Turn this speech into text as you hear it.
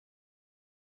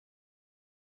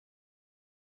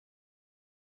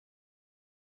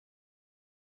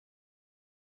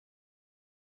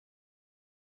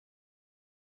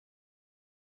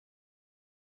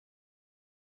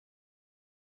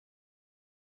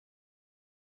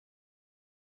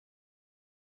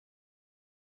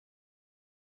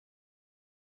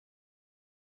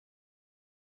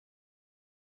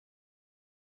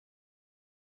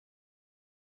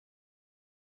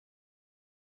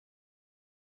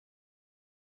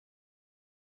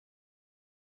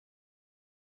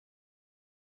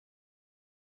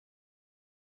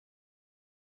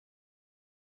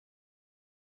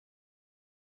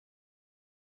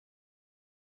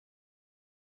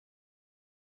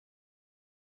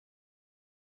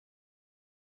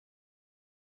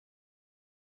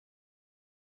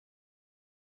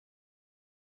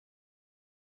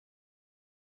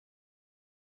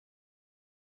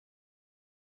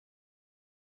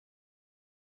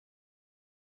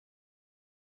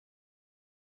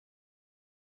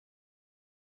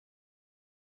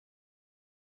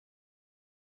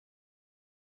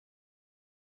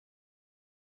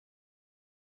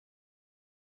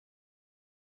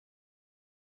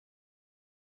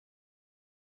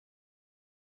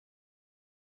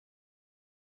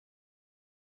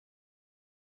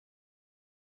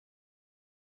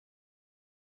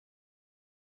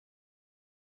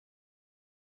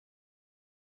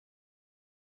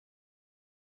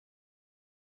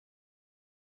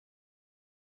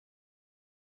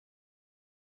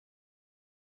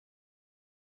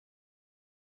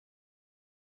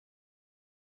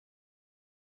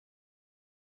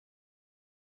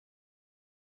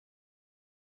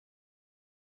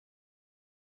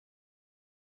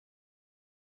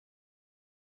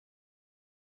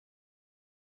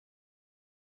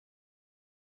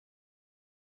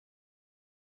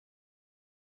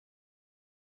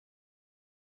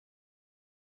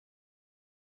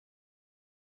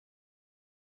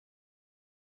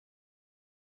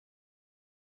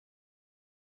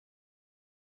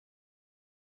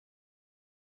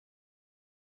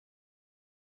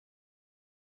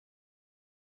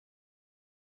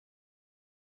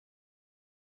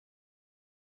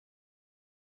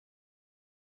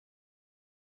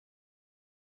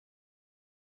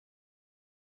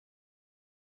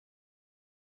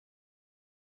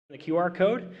the QR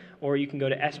code, or you can go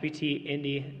to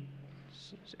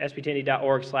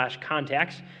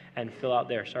sbtindy.org/contacts and fill out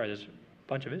there. Sorry, there's a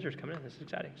bunch of visitors coming in. This is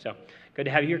exciting. So good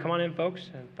to have you here. Come on in, folks,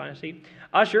 and find a seat.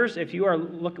 Ushers, if you are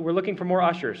we're looking for more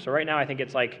ushers. So right now I think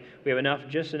it's like we have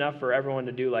just enough for everyone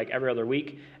to do like every other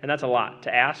week, and that's a lot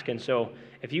to ask. And so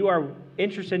if you are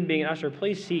interested in being an usher,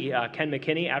 please see Ken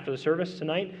McKinney after the service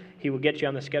tonight. He will get you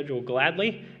on the schedule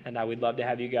gladly, and I would love to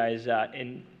have you guys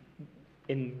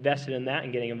invested in that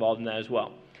and getting involved in that as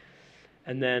well.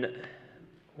 And then,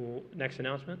 next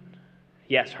announcement.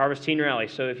 Yes, Harvest Teen Rally.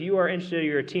 So if you are interested,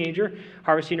 you're a teenager,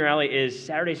 Harvest Teen Rally is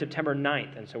Saturday, September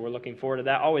 9th, and so we're looking forward to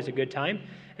that. Always a good time.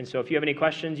 And so if you have any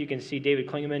questions, you can see David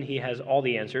Klingeman. He has all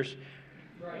the answers.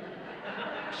 Right.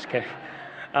 Just kidding.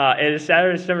 It is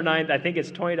Saturday, September 9th. I think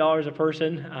it's $20 a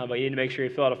person, but you need to make sure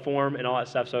you fill out a form and all that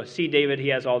stuff. So see David. He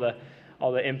has all the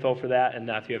info for that, and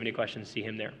if you have any questions, see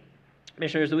him there.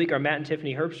 Missionaries of the Week are Matt and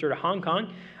Tiffany Herbster to Hong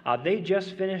Kong. They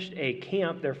just finished a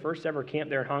camp, their first ever camp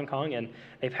there in Hong Kong, and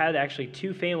they've had actually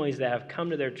 2 families that have come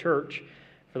to their church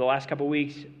for the last couple of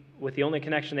weeks with the only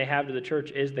connection they have to the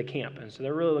church is the camp. And so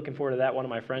they're really looking forward to that. One of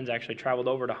my friends actually traveled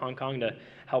over to Hong Kong to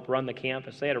help run the camp.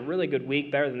 And so they had a really good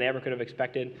week, better than they ever could have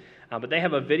expected. But they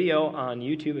have a video on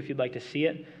YouTube if you'd like to see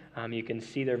it. You can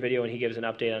see their video, and he gives an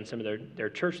update on some of their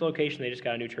church location. They just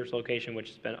got a new church location, which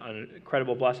has been an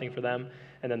incredible blessing for them,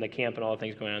 and then the camp and all the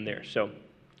things going on there. So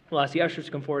we'll ask the ushers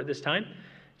to come forward at this time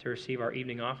to receive our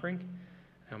evening offering.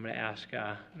 And I'm going to ask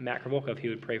Matt Kravolka if he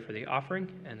would pray for the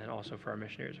offering, and then also for our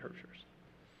missionaries and Herbsters.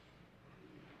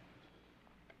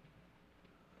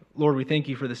 Lord, we thank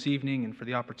you for this evening and for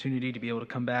the opportunity to be able to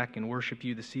come back and worship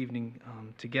you this evening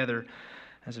together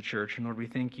as a church. And Lord, we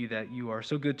thank you that you are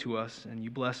so good to us and you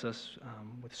bless us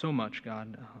with so much,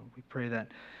 God. We pray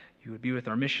that you would be with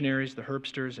our missionaries, the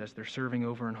Herbsters, as they're serving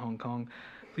over in Hong Kong.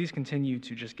 Please continue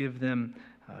to just give them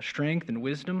strength and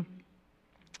wisdom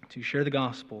to share the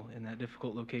gospel in that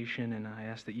difficult location. And I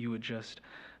ask that you would just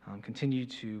continue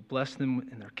to bless them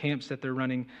in their camps that they're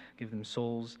running, give them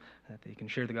souls that they can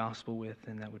share the gospel with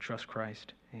and that would trust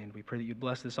Christ. And we pray that you'd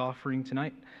bless this offering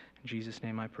tonight. In Jesus'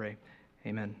 name I pray.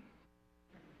 Amen.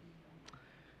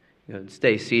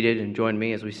 Stay seated and join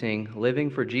me as we sing Living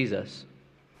for Jesus.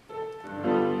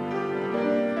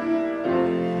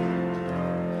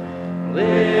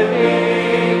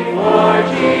 Living for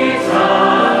Jesus,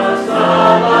 the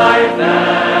life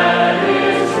that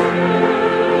is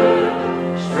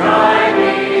true,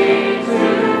 striving to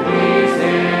please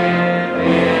Him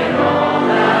in all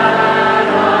that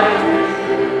I do,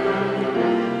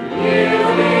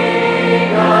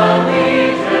 yielding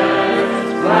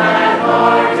allegiance,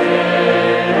 glad-hearted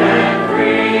and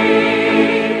free.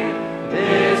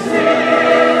 This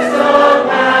is the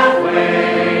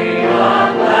pathway of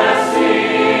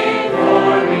blessing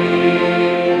for me.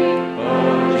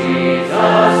 Oh,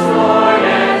 Jesus, Lord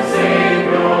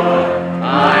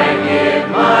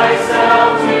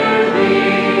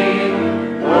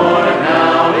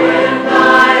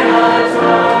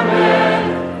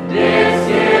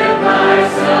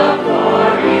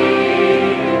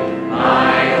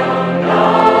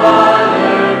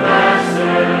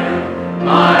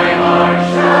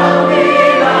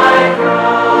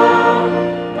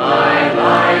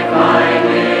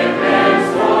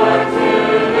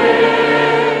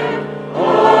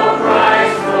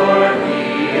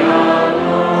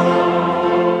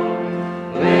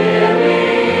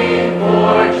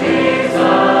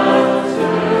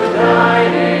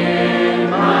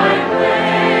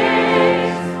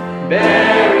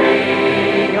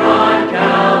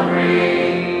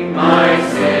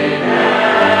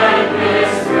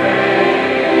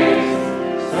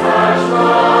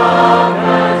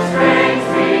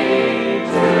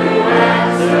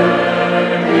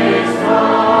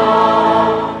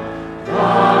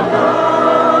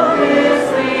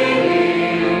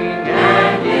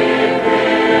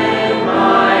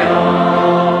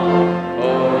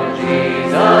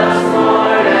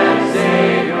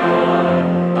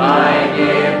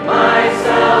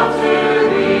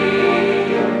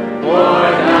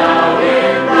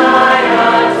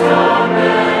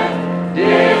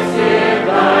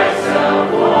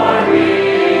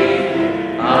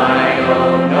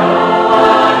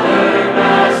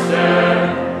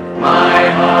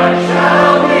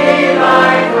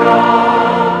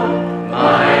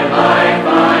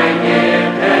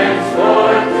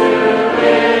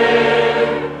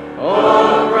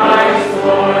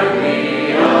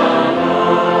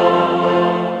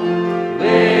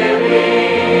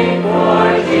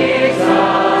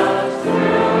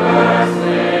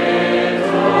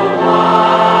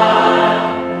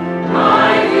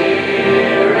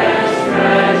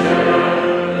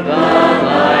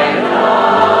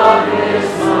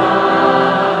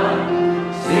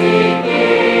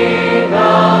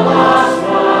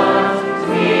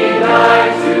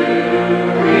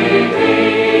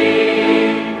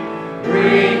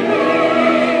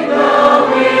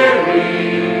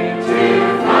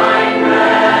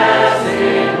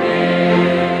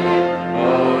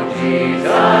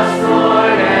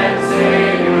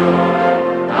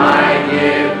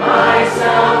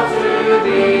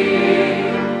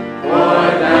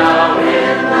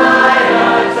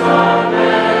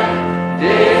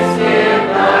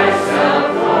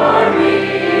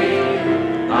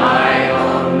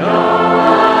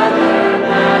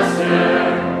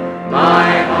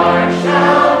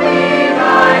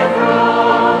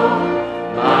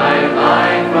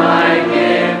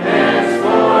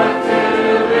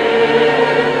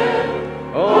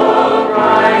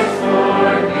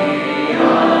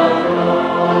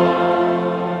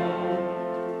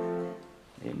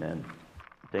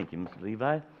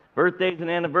Levi. Birthdays and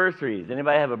anniversaries.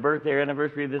 Anybody have a birthday or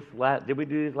anniversary did we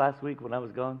do this last week when I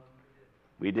was gone?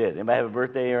 We did. Anybody have a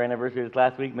birthday or anniversary this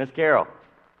last week? Miss Carol. I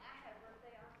have a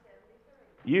birthday.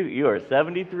 I'm 73. You are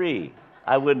 73.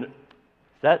 I wouldn't.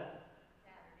 Is that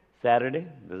Saturday?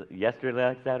 Yesterday,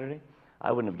 like Saturday?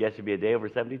 I wouldn't have guessed you'd be a day over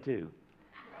 72.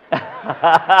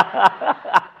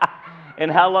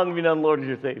 And how long have you known the Lord as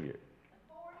your Savior?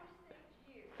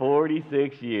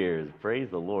 46 years. Praise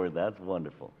the Lord. That's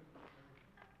wonderful.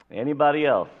 Anybody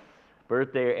else?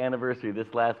 Birthday or anniversary this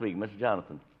last week? Mr.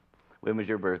 Jonathan, when was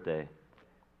your birthday?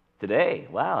 Today.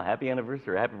 Wow. Happy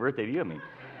anniversary. Happy birthday to you, I mean.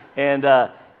 And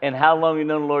how long have you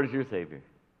known the Lord as your Savior?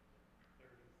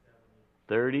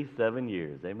 37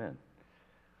 years. Amen.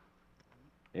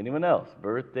 Anyone else?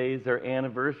 Birthdays or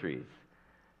anniversaries?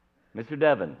 Mr.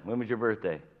 Devin, when was your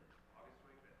birthday?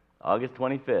 August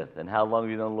 25th. And how long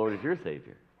have you known the Lord as your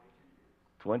Savior?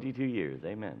 22 years.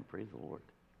 Amen. Praise the Lord.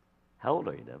 How old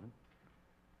are you, Devin?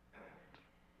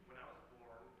 When I was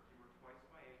born, you were twice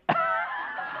my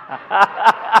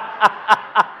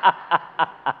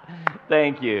age.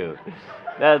 Thank you.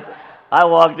 I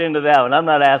walked into that one. I'm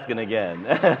not asking again.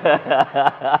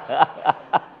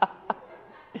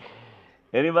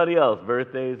 Anybody else?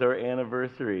 Birthdays or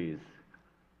anniversaries?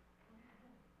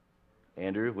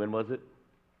 Andrew, when was it?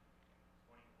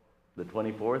 The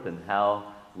 24th. And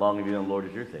how long have you known the Lord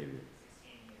as your Savior?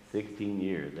 16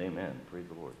 years. Amen. Praise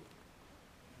the Lord.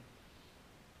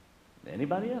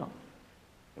 Anybody else?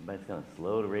 Everybody's kind of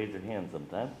slow to raise their hand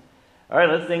sometimes. All right,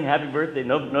 let's sing happy birthday.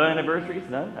 No anniversaries?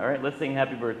 None? All right, let's sing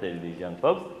happy birthday to these young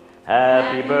folks.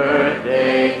 Happy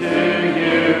birthday to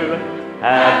you.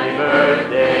 Happy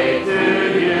birthday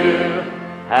to you.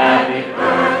 Happy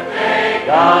birthday.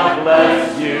 God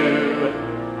bless you.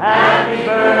 Happy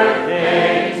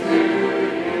birthday to you.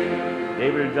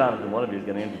 David or Jonathan, one of you is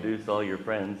going to introduce all your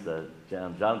friends.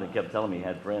 Jonathan kept telling me he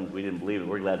had friends. We didn't believe it.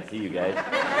 We're glad to see you guys.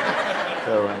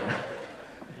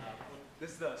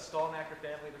 This is the Stallnacker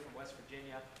family. They're from West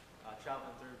Virginia.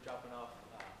 Dropping off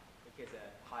the kids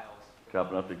at Hiles.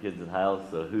 Dropping off their kids at Hiles.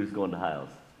 So who's going to Hiles?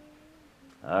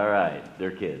 All right,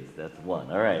 their kids. That's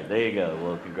one. All right, there you go.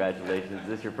 Well, congratulations. Is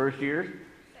this your first year?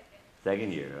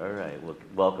 Second year. All right. Well,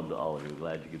 welcome to all of you.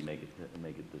 Glad you could make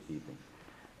it this evening.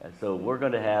 So I'm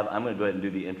going to go ahead and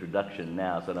do the introduction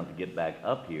now, so I don't have to get back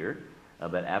up here.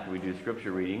 But after we do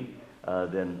scripture reading,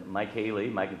 then Mike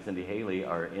and Cindy Haley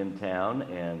are in town,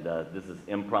 and this is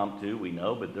impromptu, we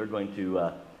know, but they're going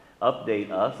to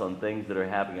update us on things that are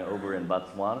happening over in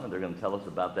Botswana. They're going to tell us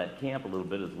about that camp a little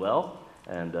bit as well,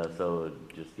 and so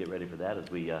just get ready for that as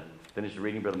we finish the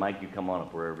reading. Brother Mike, you come on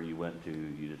up wherever you went to.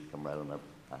 You just come right on up.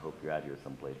 I hope you're out here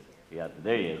someplace. Yeah,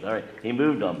 there he is. All right, he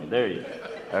moved on me. There he is.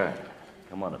 All right,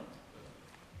 come on up.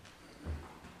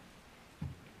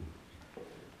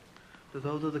 To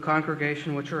those of the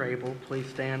congregation which are able, please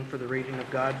stand for the reading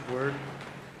of God's Word.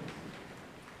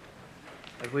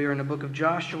 As we are in the book of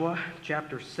Joshua,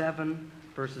 chapter 7,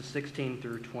 verses 16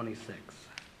 through 26.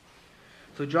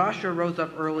 So Joshua rose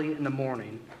up early in the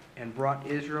morning and brought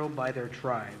Israel by their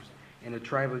tribes, and the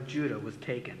tribe of Judah was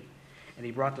taken. And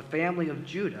he brought the family of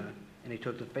Judah, and he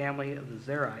took the family of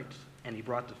the Zerites, and he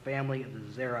brought the family of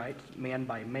the Zerites man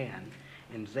by man,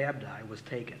 and Zabdi was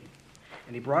taken.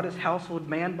 And he brought his household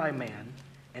man by man,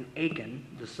 and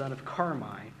Achan, the son of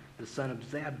Carmi, the son of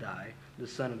Zabdi, the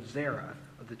son of Zerah,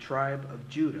 of the tribe of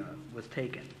Judah, was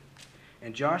taken.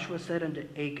 And Joshua said unto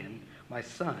Achan, My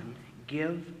son,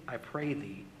 give, I pray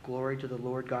thee, glory to the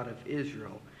Lord God of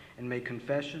Israel, and make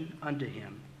confession unto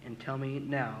him, and tell me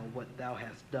now what thou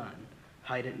hast done.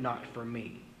 Hide it not from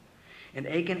me. And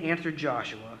Achan answered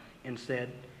Joshua, and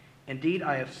said, Indeed,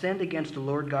 I have sinned against the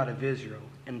Lord God of Israel,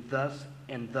 and thus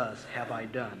have I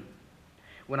done.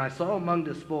 When I saw among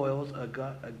the spoils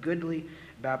a goodly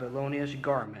Babylonish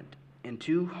garment, and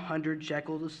 200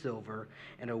 shekels of silver,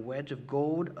 and a wedge of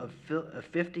gold of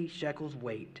 50 shekels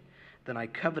weight, then I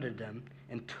coveted them,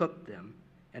 and took them.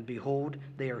 And behold,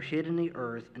 they are hid in the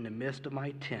earth in the midst of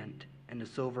my tent, and the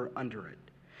silver under it.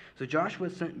 So Joshua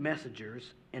sent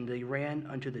messengers, and they ran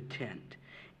unto the tent.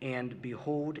 And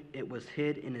behold, it was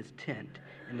hid in his tent,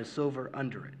 and the silver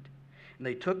under it. And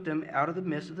they took them out of the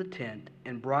midst of the tent,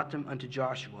 and brought them unto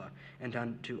Joshua, and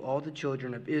unto all the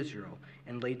children of Israel,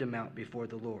 and laid them out before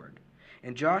the Lord.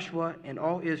 And Joshua and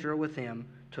all Israel with him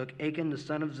took Achan the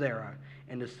son of Zerah,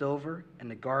 and the silver, and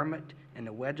the garment, and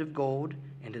the wedge of gold,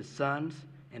 and his sons,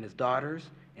 and his daughters,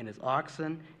 and his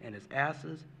oxen, and his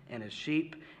asses, and his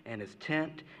sheep, and his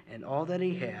tent, and all that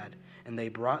he had, and they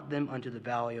brought them unto the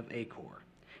valley of Achor.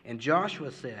 And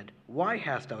Joshua said, Why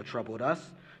hast thou troubled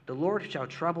us? The Lord shall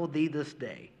trouble thee this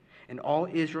day. And all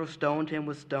Israel stoned him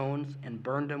with stones and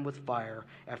burned him with fire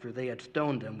after they had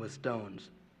stoned him with stones.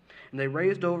 And they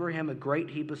raised over him a great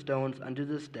heap of stones unto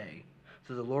this day.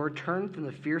 So the Lord turned from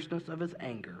the fierceness of his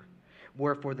anger,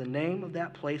 wherefore the name of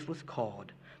that place was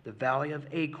called the Valley of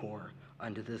Achor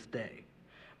unto this day.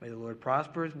 May the Lord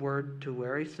prosper his word to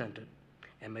where he sent it,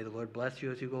 and may the Lord bless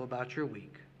you as you go about your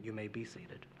week. You may be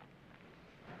seated.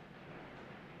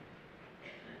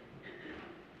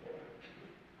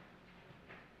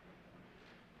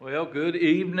 Well, good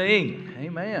evening.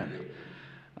 Amen.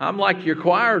 I'm like your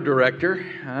choir director.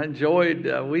 I enjoyed,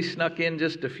 we snuck in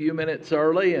just a few minutes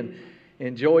early and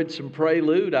enjoyed some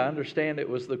prelude. I understand it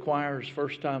was the choir's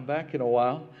first time back in a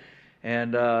while.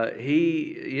 And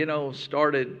he,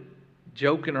 started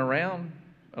joking around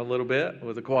a little bit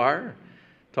with the choir,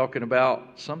 talking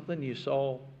about something you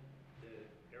saw.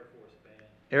 The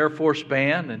Air Force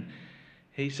Band. And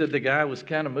he said the guy was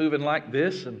kind of moving like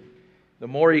this, and the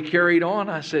more he carried on,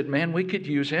 I said, man, we could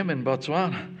use him in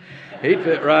Botswana. He'd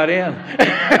fit right in.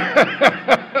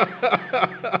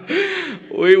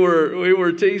 We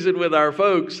were teasing with our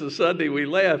folks the Sunday we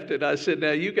left, and I said,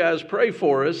 now you guys pray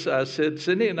for us. I said,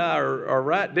 Cindy and I are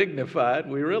right dignified.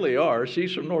 We really are.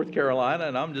 She's from North Carolina,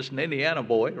 and I'm just an Indiana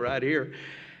boy right here.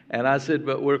 And I said,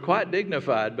 but we're quite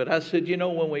dignified. But I said,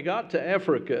 when we got to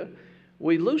Africa,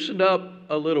 we loosened up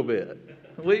a little bit.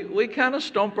 We kind of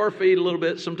stomp our feet a little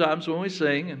bit sometimes when we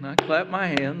sing, and I clap my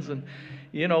hands and,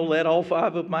 let all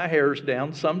 5 of my hairs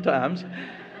down sometimes.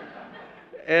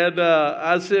 And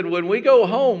I said, when we go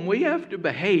home, we have to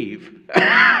behave.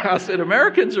 I said,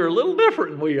 Americans are a little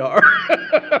different than we are.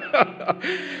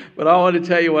 But I want to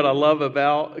tell you what I love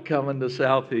about coming to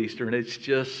Southeastern. It's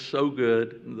just so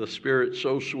good. The Spirit's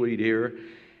so sweet here.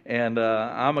 And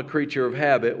I'm a creature of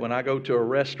habit. When I go to a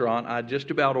restaurant, I just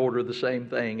about order the same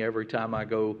thing every time I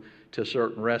go to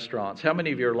certain restaurants. How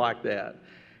many of you are like that?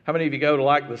 How many of you go to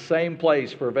like the same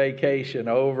place for vacation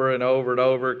over and over and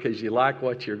over because you like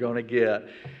what you're going to get?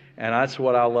 And that's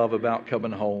what I love about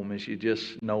coming home, is you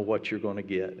just know what you're going to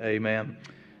get. Amen.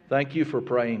 Thank you for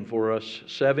praying for us.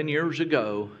 7 years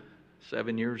ago,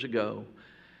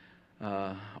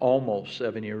 almost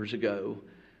 7 years ago,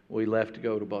 we left to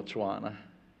go to Botswana.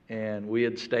 And we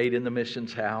had stayed in the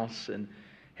missions house and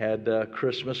had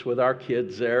Christmas with our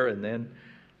kids there, and then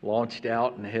launched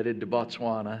out and headed to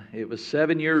Botswana. It was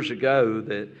 7 years ago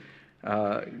that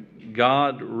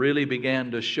God really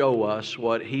began to show us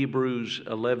what Hebrews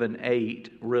 11:8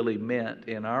 really meant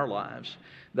in our lives.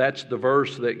 That's the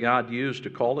verse that God used to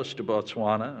call us to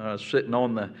Botswana. I was sitting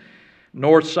on the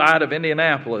north side of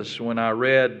Indianapolis when I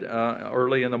read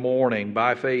early in the morning,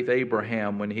 by faith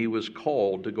Abraham, when he was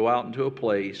called to go out into a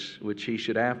place which he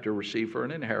should after receive for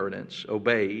an inheritance,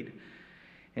 obeyed.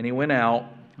 And he went out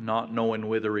not knowing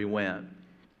whither he went.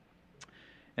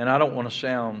 And I don't want to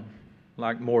sound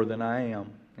like more than I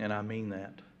am, and I mean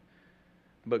that.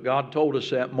 But God told us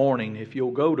that morning, if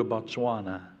you'll go to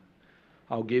Botswana,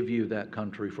 I'll give you that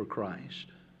country for Christ.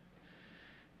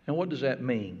 And what does that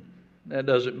mean? That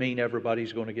doesn't mean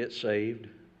everybody's going to get saved,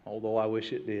 although I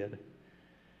wish it did.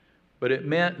 But it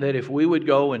meant that if we would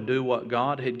go and do what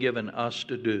God had given us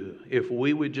to do, if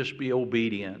we would just be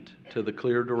obedient to the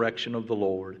clear direction of the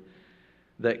Lord,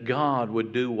 that God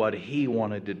would do what He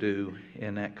wanted to do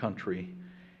in that country,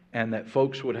 and that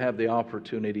folks would have the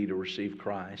opportunity to receive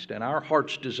Christ. And our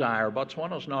heart's desire,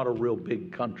 Botswana's not a real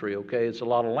big country, okay? It's a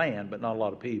lot of land, but not a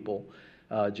lot of people,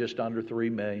 just under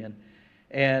 3 million.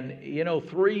 And,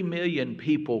 3 million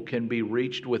people can be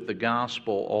reached with the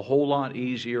gospel a whole lot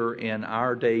easier in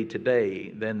our day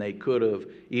today than they could have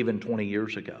even 20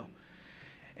 years ago.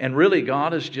 And really,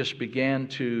 God has just began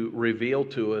to reveal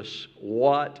to us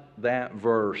what that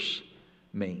verse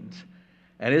means.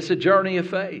 And it's a journey of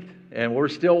faith, and we're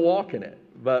still walking it.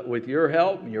 But with your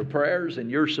help and your prayers and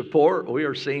your support, we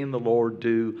are seeing the Lord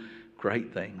do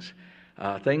great things.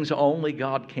 Things only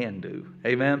God can do.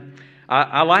 Amen.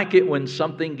 I like it when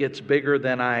something gets bigger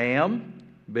than I am,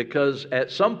 because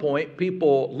at some point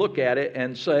people look at it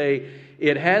and say,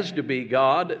 it has to be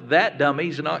God. That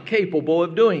dummy's not capable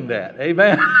of doing that.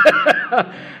 Amen.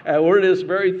 And we're just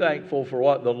very thankful for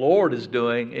what the Lord is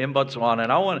doing in Botswana.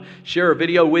 And I want to share a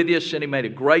video with you. Cindy made a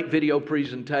great video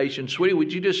presentation. Sweetie,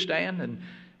 would you just stand?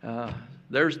 And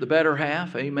there's the better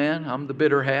half. Amen. I'm the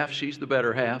bitter half. She's the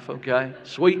better half. Okay.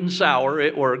 Sweet and sour.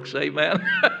 It works. Amen.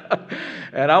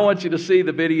 And I want you to see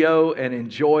the video and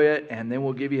enjoy it. And then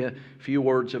we'll give you a few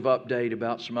words of update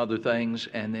about some other things.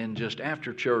 And then just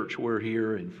after church, we're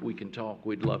here. And if we can talk,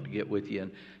 we'd love to get with you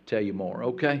and tell you more.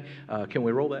 Okay. Can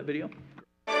we roll that video?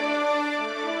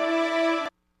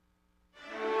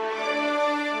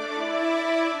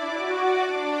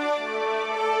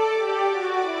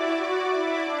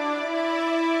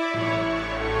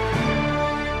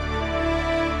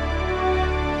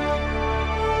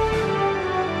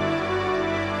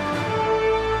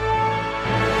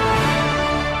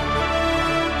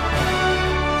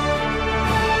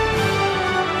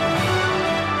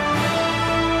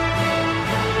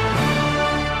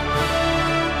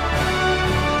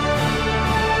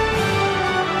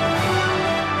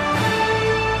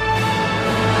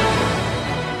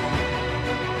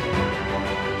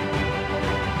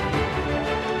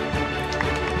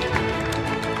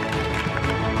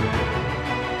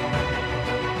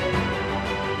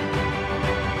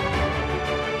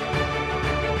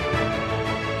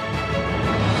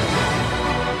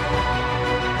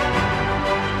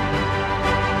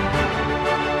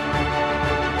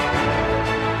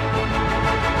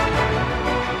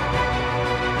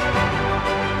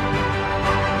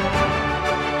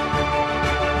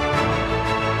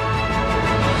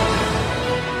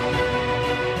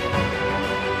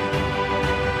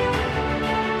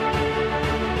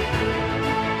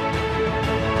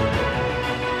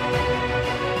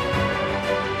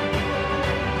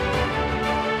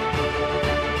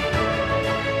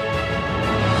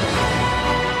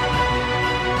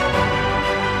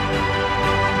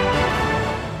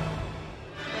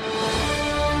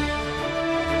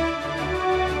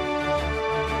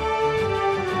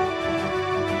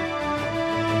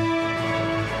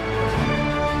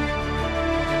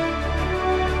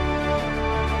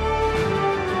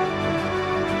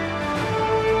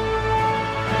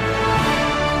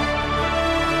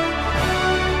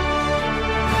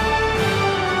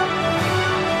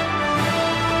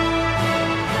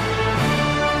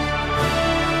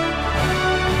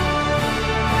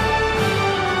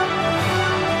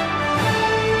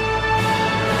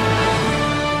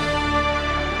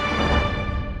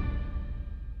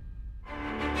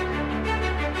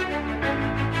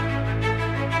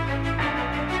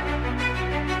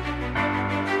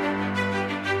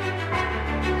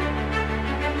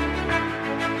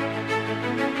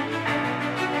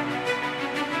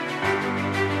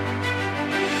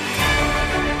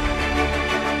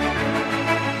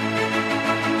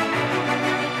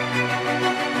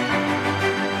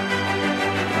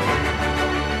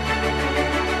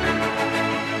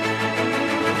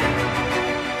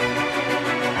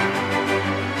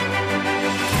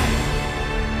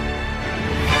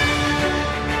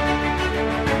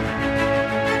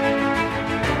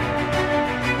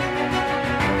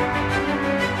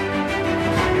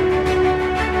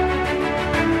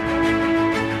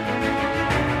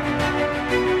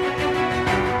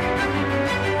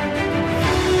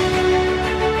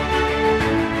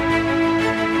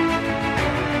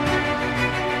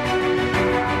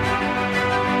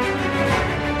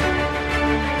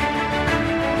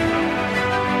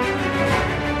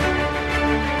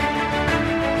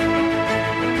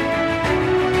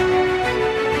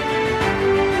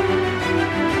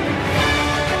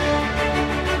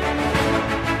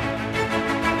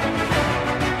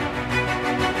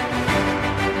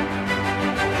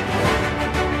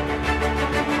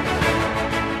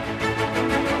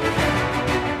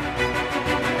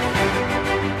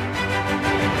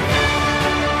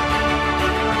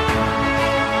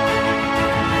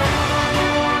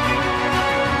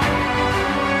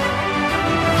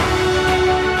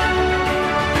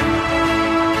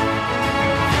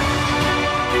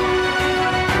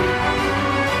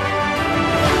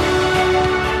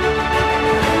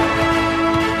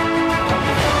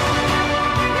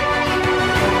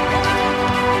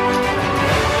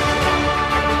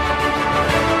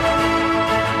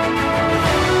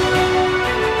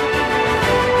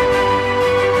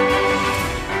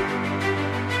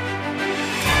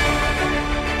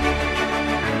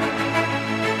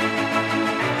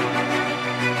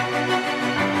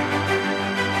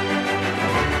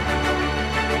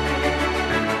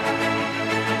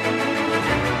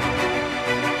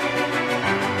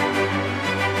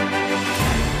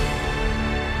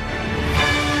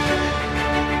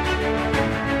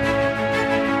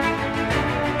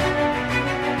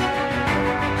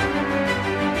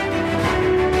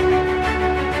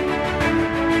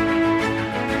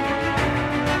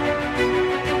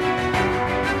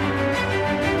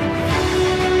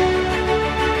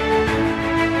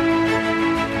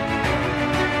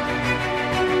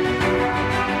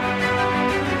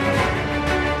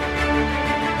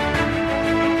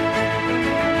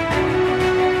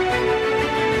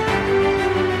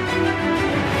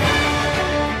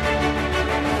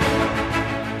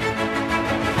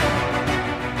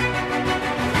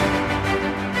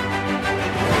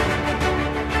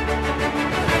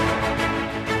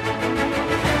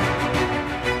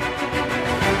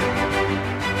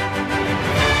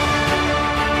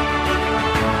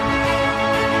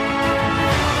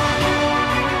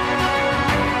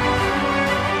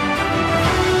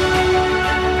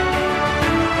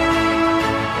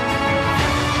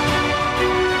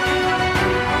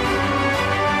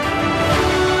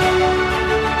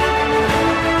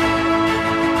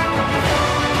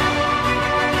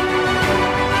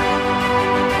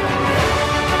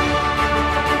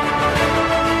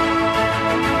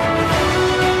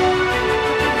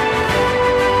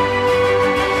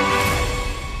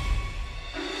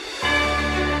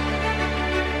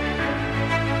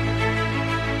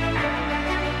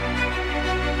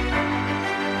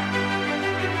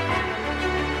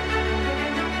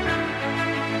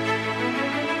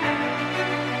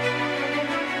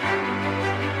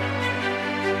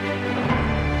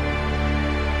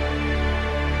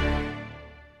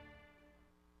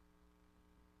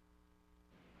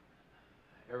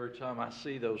 every time I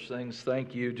see those things.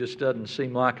 Thank you just doesn't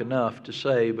seem like enough to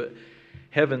say, but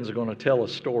heaven's going to tell a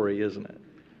story, isn't it?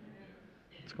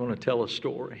 It's going to tell a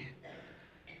story.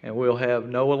 And we'll have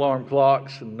no alarm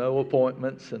clocks and no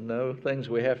appointments and no things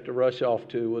we have to rush off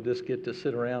to. We'll just get to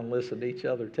sit around and listen to each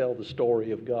other tell the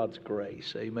story of God's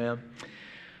grace. Amen.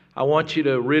 I want you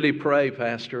to really pray,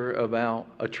 Pastor, about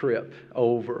a trip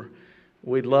over.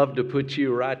 We'd love to put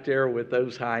you right there with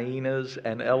those hyenas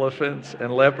and elephants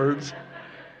and leopards.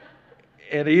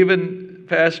 And even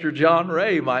Pastor John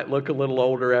Ray might look a little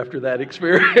older after that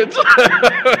experience.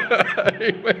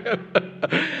 Amen.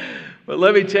 But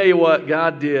let me tell you what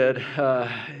God did.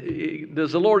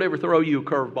 Does the Lord ever throw you a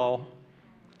curveball?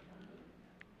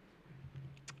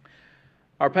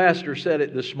 Our pastor said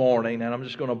it this morning, and I'm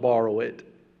just going to borrow it.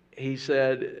 He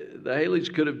said the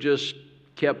Haleys could have just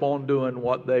kept on doing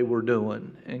what they were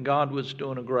doing, and God was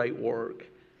doing a great work.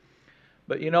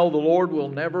 But you know, the Lord will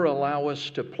never allow us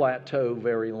to plateau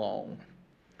very long.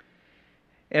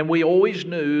 And we always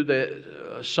knew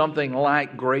that something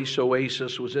like Grace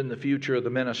Oasis was in the future of the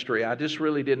ministry. I just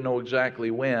really didn't know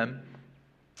exactly when.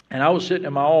 And I was sitting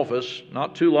in my office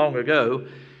not too long ago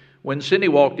when Cindy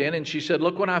walked in and she said,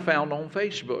 "Look what I found on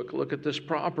Facebook. Look at this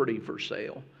property for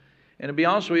sale." And to be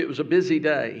honest with you, it was a busy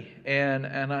day. And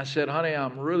I said, "Honey,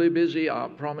 I'm really busy. I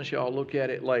promise you I'll look at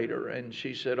it later." And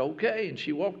she said, "Okay." And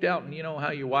she walked out, and you know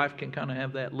how your wife can kind of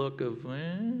have that look of,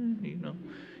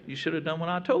 you should have done what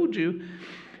I told you.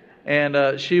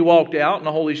 And she walked out, and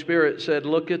the Holy Spirit said,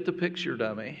 "Look at the picture,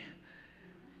 dummy."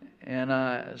 And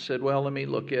I said, "Well, let me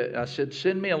look at it." I said,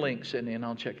 "Send me a link, Cindy, and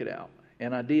I'll check it out."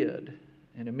 And I did.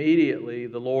 And immediately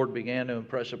the Lord began to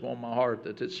impress upon my heart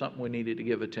that it's something we needed to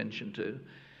give attention to.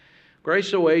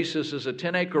 Grace Oasis is a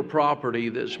 10-acre property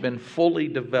that's been fully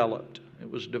developed.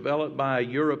 It was developed by a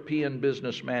European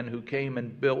businessman who came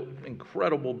and built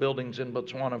incredible buildings in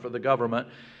Botswana for the government,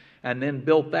 and then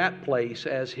built that place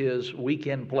as his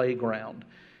weekend playground.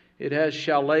 It has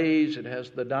chalets, it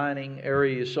has the dining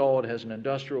area you saw, it has an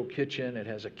industrial kitchen, it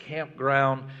has a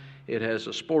campground, it has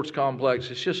a sports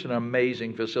complex. It's just an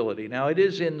amazing facility. Now, it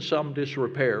is in some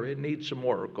disrepair. It needs some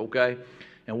work, okay?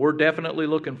 And we're definitely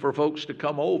looking for folks to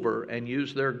come over and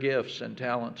use their gifts and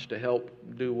talents to help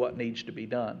do what needs to be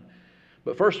done.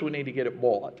 But first, we need to get it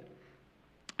bought.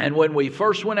 And when we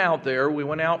first went out there, we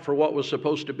went out for what was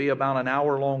supposed to be about an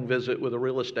hour-long visit with a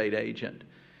real estate agent.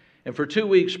 And for 2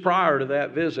 weeks prior to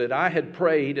that visit, I had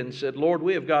prayed and said, "Lord,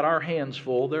 we have got our hands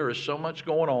full. There is so much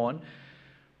going on.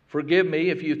 Forgive me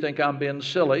if you think I'm being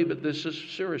silly, but this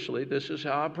is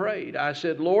how I prayed." I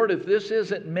said, "Lord, if this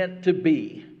isn't meant to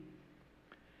be,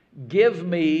 give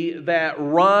me that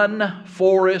run,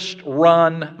 Forrest,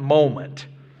 run moment.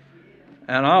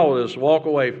 And I'll just walk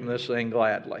away from this thing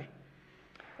gladly."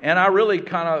 And I really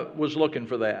kind of was looking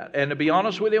for that. And to be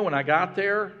honest with you, when I got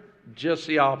there, just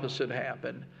the opposite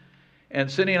happened.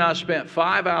 And Cindy and I spent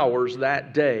 5 hours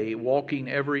that day walking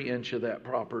every inch of that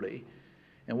property.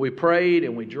 And we prayed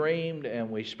and we dreamed and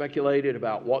we speculated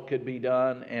about what could be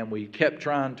done. And we kept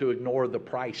trying to ignore the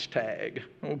price tag,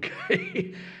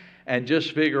 okay? And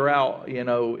just figure out,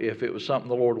 if it was something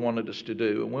the Lord wanted us to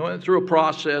do. And we went through a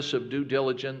process of due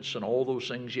diligence and all those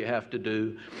things you have to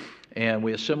do. And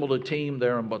we assembled a team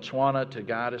there in Botswana to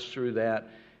guide us through that.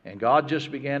 And God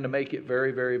just began to make it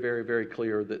very, very, very, very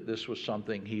clear that this was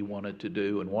something He wanted to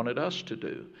do and wanted us to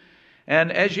do.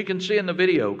 And as you can see in the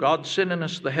video, God's sending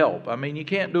us the help. I mean, you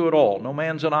can't do it all. No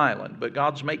man's an island. But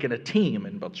God's making a team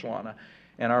in Botswana.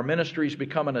 And our ministry's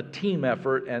becoming a team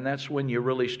effort, and that's when you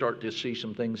really start to see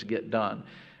some things get done.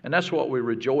 And that's what we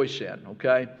rejoice in,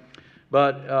 okay?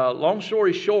 But long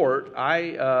story short,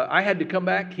 I had to come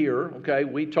back here, okay?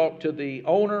 We talked to the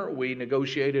owner. We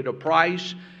negotiated a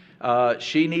price.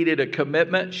 She needed a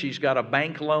commitment. She's got a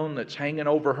bank loan that's hanging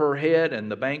over her head,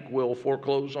 and the bank will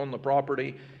foreclose on the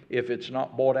property if it's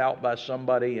not bought out by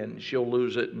somebody, and she'll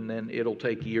lose it, and then it'll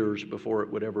take years before it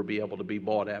would ever be able to be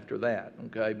bought after that,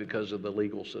 okay, because of the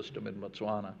legal system in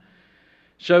Botswana.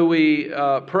 So we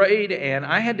prayed, and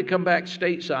I had to come back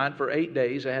stateside for 8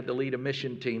 days. I had to lead a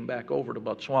mission team back over to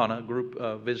Botswana, a group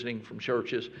visiting from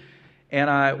churches. And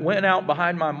I went out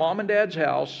behind my mom and dad's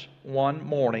house one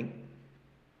morning,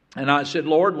 and I said,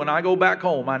 "Lord, when I go back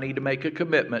home, I need to make a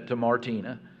commitment to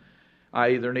Martina.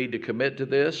 I either need to commit to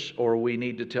this or we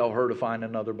need to tell her to find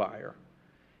another buyer.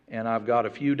 And I've got a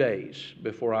few days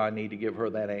before I need to give her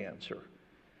that answer."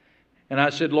 And I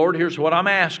said, "Lord, here's what I'm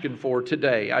asking for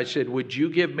today." I said, "Would you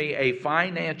give me a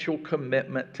financial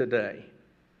commitment today?"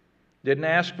 Didn't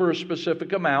ask for a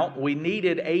specific amount. We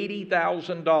needed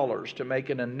 $80,000 to make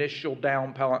an initial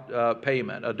down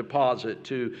payment, a deposit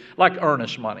to, like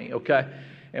earnest money, okay?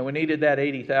 and we needed that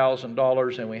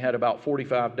 $80,000, and we had about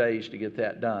 45 days to get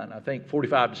that done. I think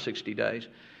 45 to 60 days.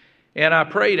 And I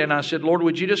prayed and I said, Lord,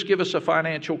 would you just give us a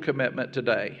financial commitment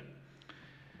today?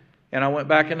 And I went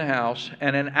back in the house,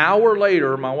 and an hour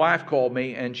later, my wife called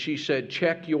me and she said,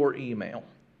 check your email.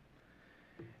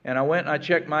 And I went and I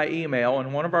checked my email,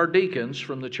 and one of our deacons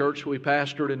from the church we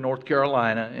pastored in North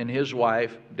Carolina and his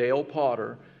wife, Dale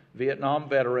Potter, Vietnam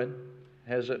veteran,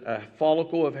 has a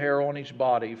follicle of hair on his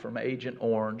body from Agent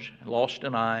Orange, lost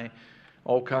an eye,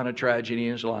 all kind of tragedy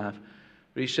in his life.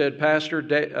 But he said,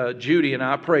 Pastor Judy and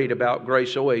I prayed about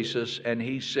Grace Oasis, and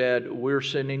he said, we're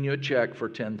sending you a check for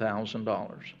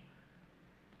 $10,000.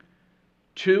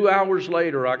 2 hours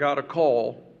later, I got a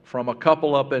call from a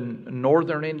couple up in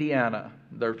northern Indiana.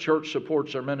 Their church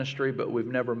supports their ministry, but we've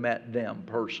never met them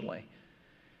personally.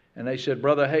 And they said,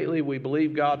 Brother Haley, we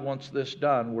believe God wants this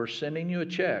done. We're sending you a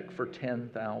check for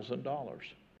 $10,000.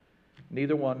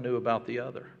 Neither one knew about the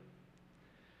other.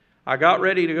 I got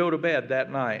ready to go to bed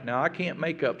that night. Now, I can't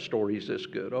make up stories this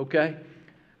good, okay?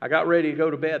 I got ready to go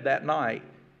to bed that night,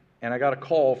 and I got a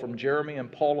call from Jeremy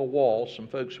and Paula Wall, some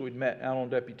folks we'd met out on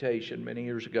deputation many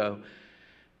years ago.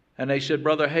 And they said,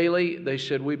 Brother Haley, they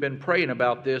said, we've been praying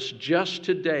about this. Just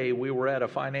today, we were at a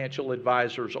financial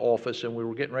advisor's office, and we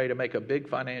were getting ready to make a big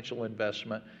financial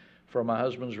investment for my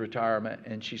husband's retirement.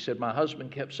 And she said, my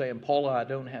husband kept saying, Paula, I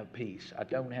don't have peace. I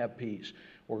don't have peace.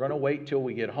 We're going to wait till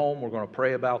we get home. We're going to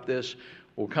pray about this.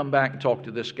 We'll come back and talk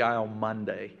to this guy on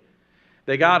Monday.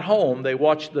 They got home. They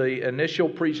watched the initial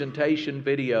presentation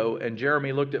video, and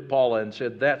Jeremy looked at Paula and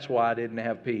said, that's why I didn't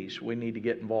have peace. We need to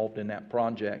get involved in that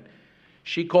project.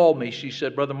 She called me. She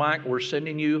said, Brother Mike, we're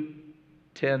sending you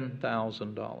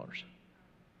 $10,000.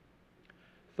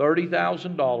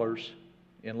 $30,000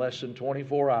 in less than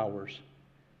 24 hours.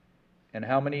 And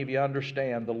how many of you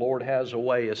understand the Lord has a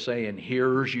way of saying,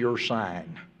 here's your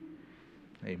sign?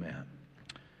 Amen.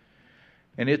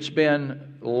 And it's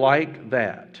been like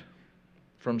that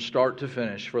from start to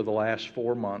finish for the last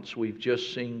 4 months. We've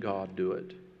just seen God do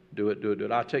it. Do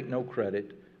it. I take no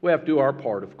credit. We have to do our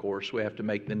part, of course. We have to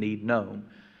make the need known.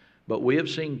 But we have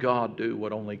seen God do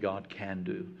what only God can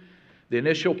do. The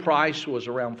initial price was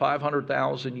around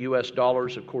 $500,000 US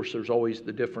dollars. Of course, there's always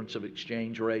the difference of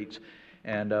exchange rates.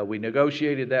 And we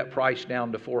negotiated that price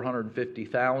down to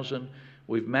 $450,000.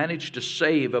 We've managed to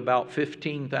save about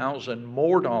 $15,000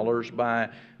 more dollars by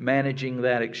managing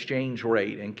that exchange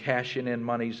rate and cashing in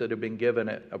monies that have been given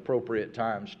at appropriate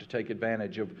times to take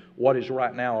advantage of what is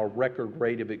right now a record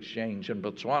rate of exchange in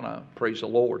Botswana. Praise the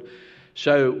Lord.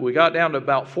 So we got down to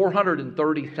about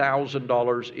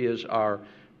 $430,000 is our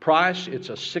price. It's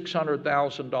a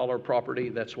 $600,000 property.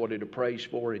 That's what it appraised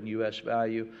for in U.S.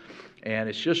 value. And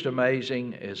it's just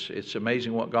amazing. It's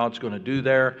amazing what God's going to do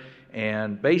there.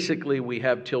 And basically, we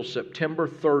have till September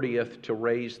 30th to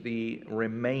raise the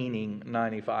remaining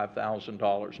 $95,000.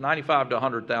 $95,000 to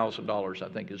 $100,000, I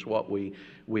think, is what we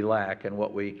lack and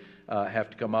what we have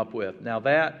to come up with. Now,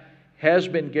 that has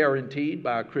been guaranteed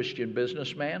by a Christian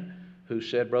businessman who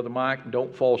said, Brother Mike,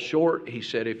 don't fall short. He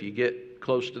said, if you get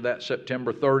close to that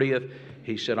September 30th,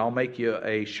 he said, I'll make you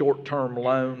a short-term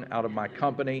loan out of my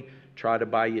company. Try to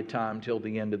buy you time till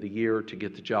the end of the year to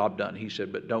get the job done. He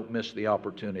said, but don't miss the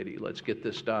opportunity. Let's get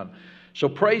this done. So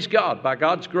praise God. By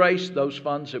God's grace, those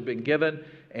funds have been given,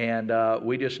 and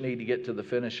we just need to get to the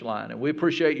finish line. And we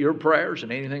appreciate your prayers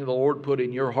and anything the Lord put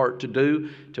in your heart to do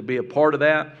to be a part of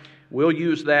that. We'll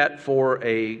use that for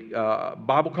a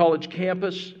Bible college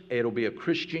campus. It'll be a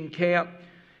Christian camp.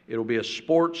 It'll be a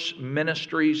sports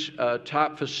ministries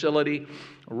type facility.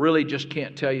 I really just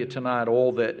can't tell you tonight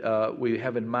all that we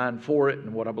have in mind for it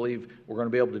and what I believe we're going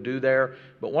to be able to do there.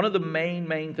 But one of the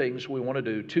main things we want to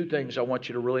do, two things I want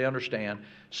you to really understand.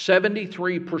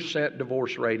 73%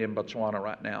 divorce rate in Botswana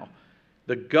right now.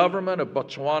 The government of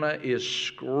Botswana is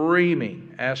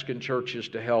screaming, asking churches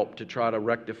to help to try to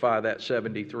rectify that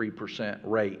 73%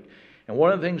 rate. And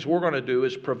one of the things we're going to do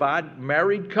is provide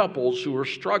married couples who are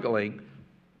struggling,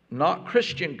 not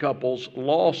Christian couples,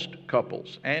 lost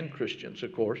couples, and Christians,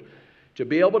 of course, to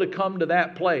be able to come to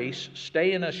that place,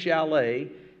 stay in a chalet,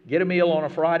 get a meal on a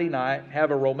Friday night,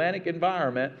 have a romantic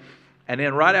environment, and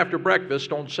then right after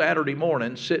breakfast on Saturday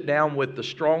morning, sit down with the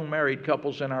strong married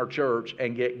couples in our church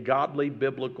and get godly,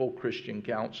 biblical Christian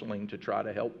counseling to try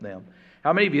to help them.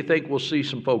 How many of you think we'll see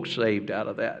some folks saved out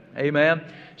of that? Amen?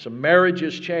 Some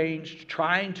marriages changed,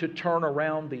 trying to turn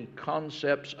around the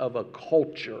concepts of a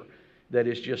culture that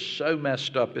is just so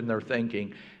messed up in their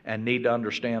thinking and need to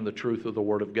understand the truth of the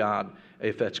Word of God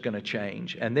if that's going to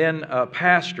change. And then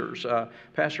pastors.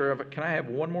 Pastor, can I have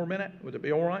one more minute? Would it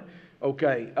be all right?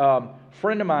 Okay. A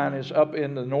friend of mine is up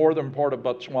in the northern part of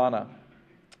Botswana,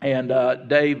 And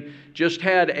Dave just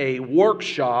had a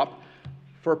workshop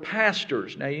for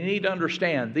pastors. Now, you need to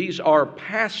understand, these are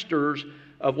pastors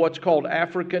of what's called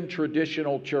African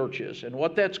traditional churches. And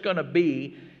what that's going to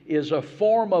be is a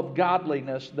form of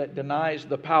godliness that denies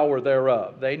the power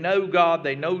thereof. They know God,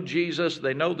 they know Jesus,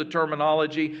 they know the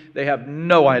terminology, they have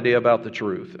no idea about the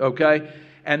truth, okay?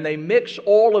 And they mix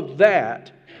all of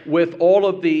that with all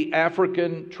of the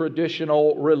African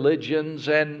traditional religions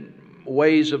and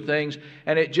ways of things,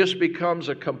 and it just becomes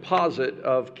a composite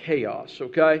of chaos,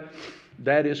 okay?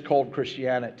 That is called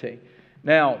Christianity.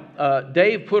 Now,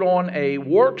 Dave put on a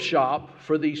workshop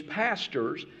for these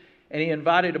pastors, and he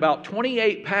invited about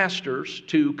 28 pastors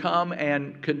to come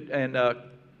and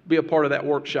be a part of that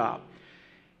workshop.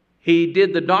 He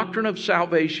did the doctrine of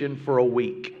salvation for a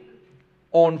week.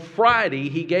 On Friday,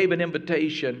 he gave an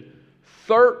invitation.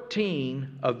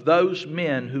 13 of those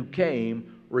men who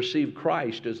came received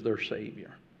Christ as their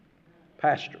Savior.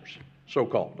 Pastors,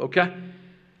 so-called, okay?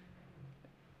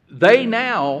 They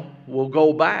now will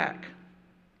go back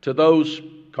to those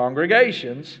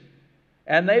congregations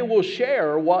and they will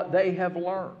share what they have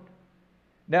learned.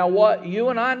 Now, what you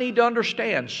and I need to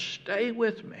understand, stay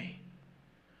with me.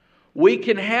 We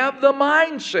can have the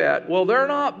mindset, well, they're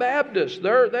not Baptists.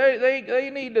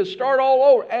 They need to start all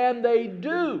over, and they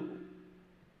do.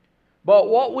 But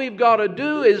what we've got to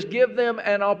do is give them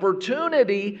an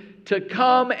opportunity to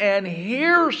come and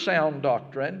hear sound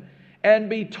doctrine and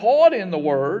be taught in the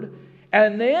Word,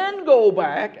 and then go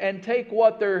back and take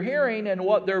what they're hearing and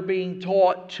what they're being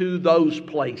taught to those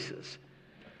places.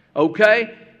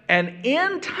 Okay? And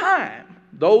in time,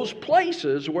 those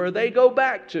places where they go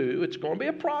back to, it's going to be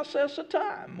a process of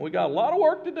time. We got a lot of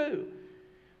work to do.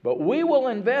 But we will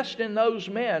invest in those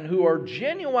men who are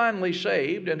genuinely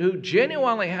saved and who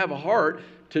genuinely have a heart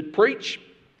to preach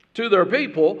to their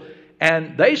people,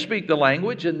 and they speak the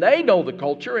language and they know the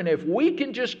culture, and if we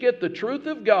can just get the truth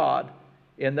of God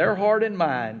in their heart and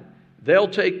mind, they'll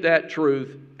take that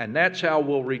truth, and that's how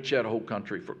we'll reach that whole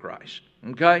country for Christ.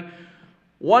 Okay?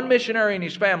 One missionary and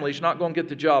his family is not going to get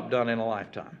the job done in a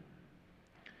lifetime.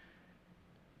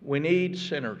 We need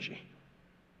synergy.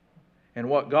 And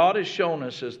what God has shown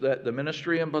us is that the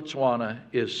ministry in Botswana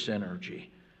is synergy.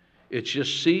 It's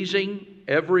just seizing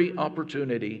every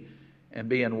opportunity and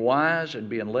being wise and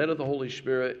being led of the Holy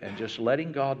Spirit and just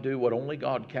letting God do what only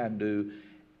God can do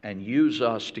and use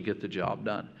us to get the job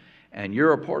done. And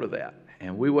you're a part of that.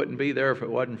 And we wouldn't be there if it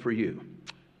wasn't for you.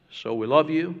 So we love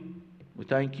you. We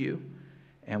thank you.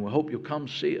 And we hope you'll come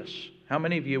see us. How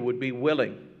many of you would be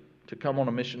willing to come on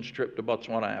a missions trip to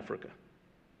Botswana, Africa?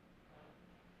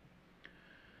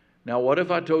 Now, what if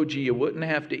I told you wouldn't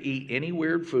have to eat any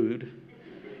weird food,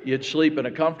 you'd sleep in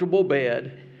a comfortable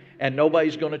bed, and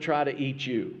nobody's going to try to eat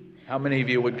you? How many of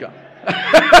you would come?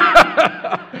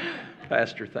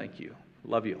 Pastor, thank you.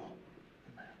 Love you all.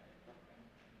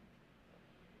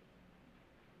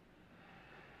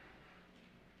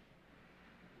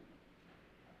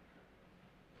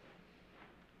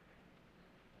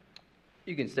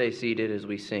 You can stay seated as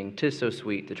we sing "'Tis So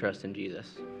Sweet to Trust in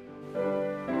Jesus."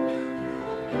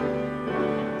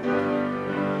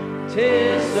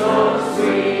 'Tis so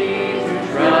sweet to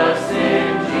trust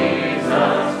in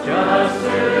Jesus, just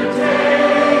to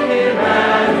take Him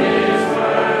at His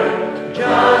word,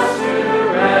 just to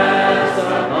rest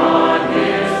upon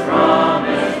His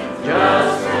promise,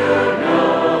 just to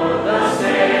know thus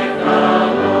saith the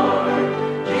Lord.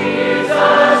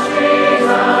 Jesus,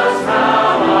 Jesus,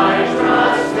 how I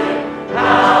trust Him,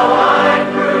 how I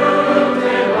proved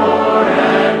Him o'er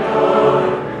and o'er.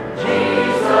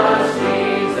 Jesus,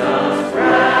 Jesus,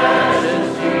 precious.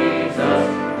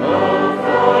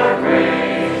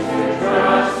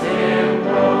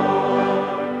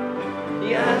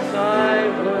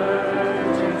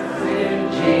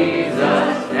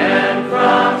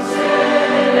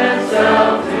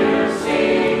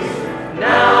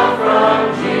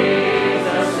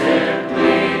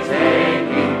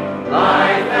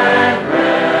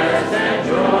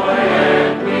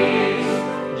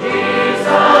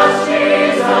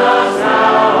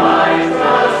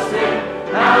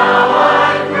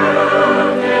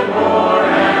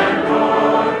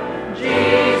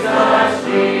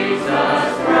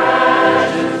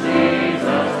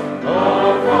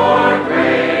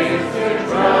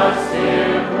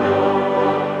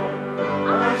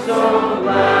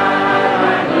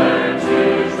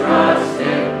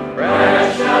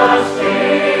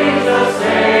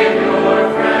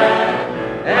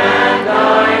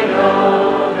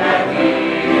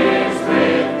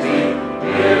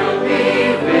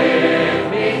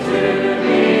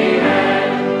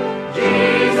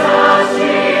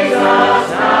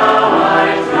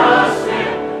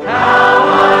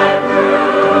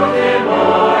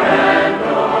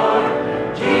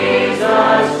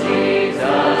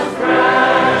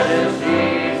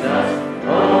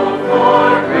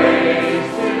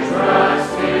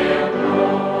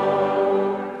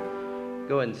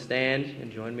 stand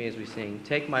and join me as we sing,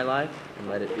 Take My Life and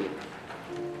Let It Be.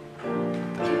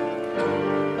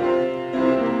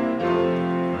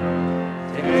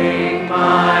 Take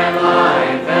my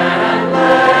life and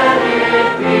let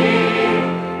it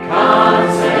be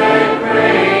consecrated,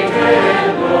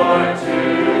 Lord, to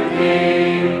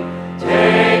Thee.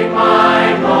 Take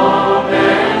my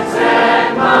moments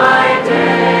and my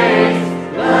days,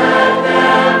 let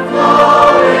them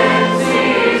flow in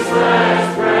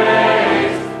ceaseless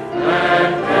praise.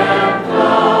 Let them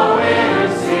flow in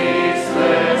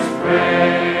ceaseless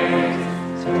praise.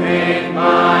 Take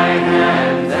my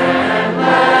hands and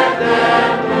let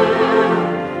them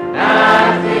move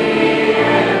at the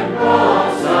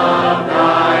impulse of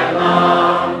Thy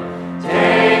love.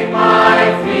 Take my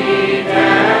feet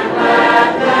and let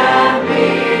them be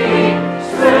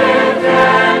swift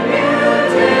and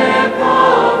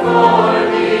beautiful for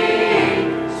Thee.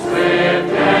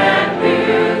 Swift and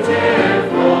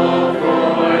beautiful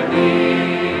for Thee.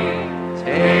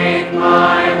 Take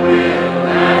my will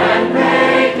and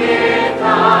make it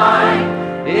Thine.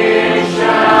 It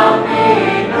shall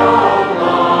be no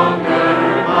longer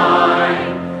mine.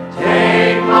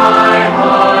 Take my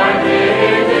heart,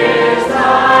 it is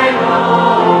Thine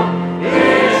own.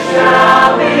 It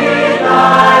shall be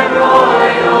Thy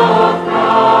royal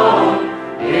throne.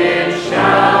 It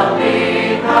shall be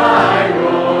Thy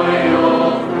royal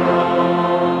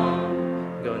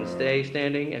throne. Go and stay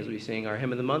standing as we sing our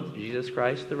hymn of the month, Jesus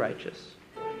Christ the Righteous.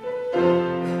 You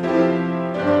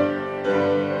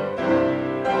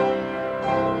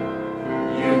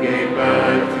gave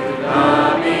birth to the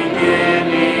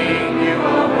beginning, you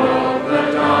awoke the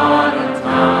dawn of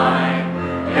time,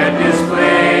 yet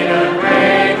displayed a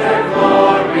greater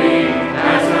glory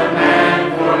as a man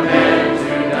for men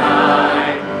to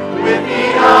die. With the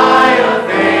eye of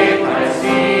faith I've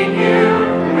seen you,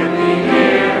 with the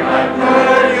ear I've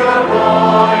heard your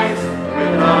voice,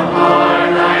 with the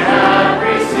heart I have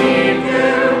received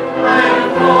you, I am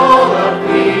full of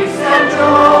peace and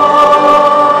joy.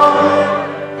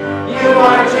 You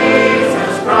are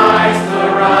Jesus Christ the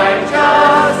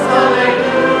righteous,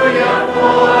 hallelujah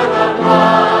for the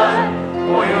blood,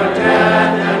 for your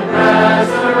death and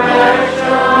resurrection.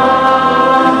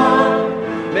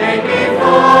 Make me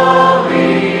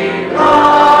fully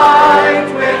right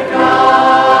with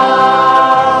God.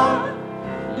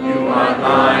 You are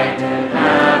light and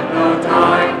have no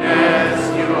darkness,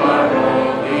 you are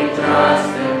holy, just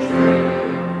and true.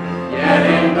 Yet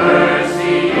in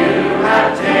mercy you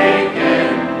have taken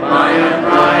my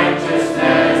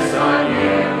unrighteousness on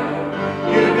you.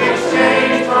 You've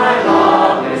exchanged my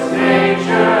lawless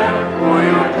nature for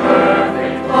your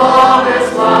perfect, flawless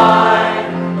life.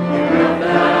 You will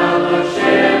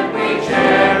fellowship we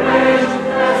cherish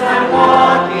as I'm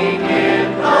walking in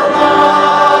the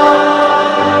light.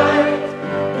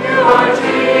 You are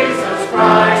Jesus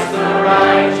Christ the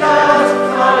righteous,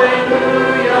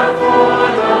 hallelujah for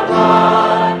the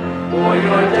blood, for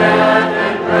your death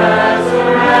and resurrection.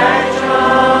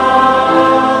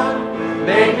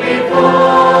 Make me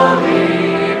fully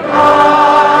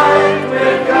right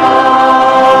with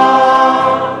God.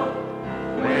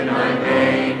 When I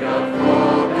make a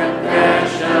full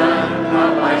confession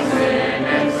of my sin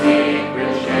and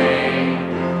secret shame,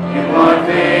 you are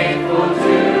faithful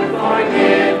to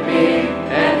forgive me,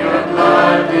 and your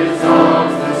blood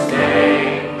dissolves the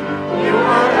stain. You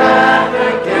are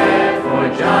advocate for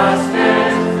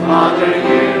justice, Father,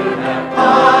 you have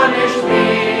punished me.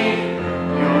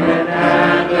 You're an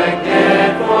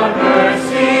advocate for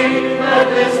mercy, let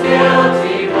this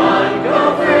guilty one go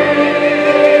free.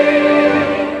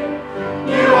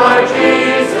 You are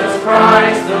Jesus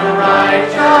Christ the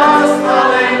righteous,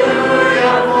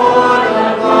 hallelujah for the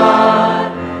blood,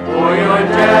 for your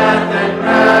death and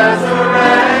resurrection.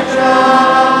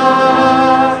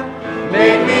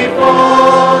 Make me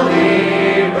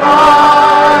fully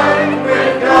right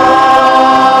with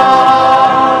God.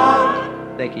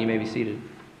 Thank you. You may be seated.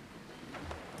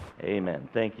 Amen.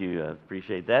 Thank you. I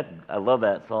appreciate that. I love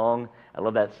that song. I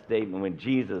love that statement when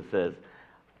Jesus says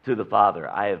to the Father,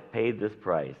 I have paid this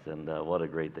price. And what a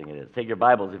great thing it is. Take your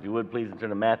Bibles, if you would, please, and turn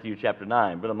to Matthew chapter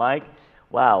 9. Brother Mike,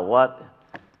 wow,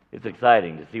 it's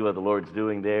exciting to see what the Lord's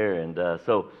doing there. And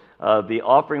so the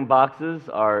offering boxes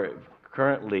are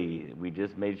currently, we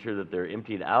just made sure that they're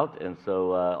emptied out. And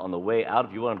so on the way out,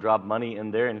 if you want to drop money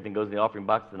in there, anything goes in the offering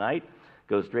box tonight,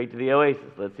 go straight to the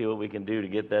Oasis. Let's see what we can do to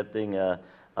get that thing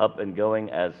up and going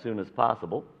as soon as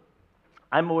possible.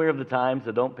 I'm aware of the time,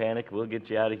 so don't panic. We'll get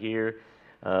you out of here.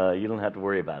 You don't have to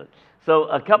worry about it. So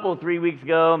 3 weeks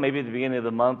ago, maybe at the beginning of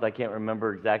the month, I can't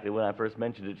remember exactly when I first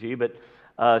mentioned it to you, but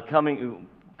coming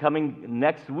coming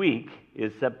next week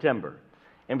is September.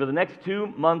 And for the next 2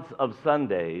 months of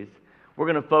Sundays, we're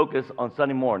going to focus on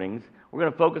Sunday mornings, we're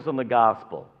going to focus on the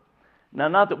gospel. Now,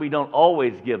 not that we don't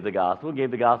always give the gospel. We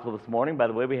gave the gospel this morning. By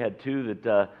the way, we had two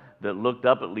that looked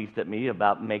up, at least at me,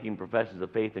 about making professions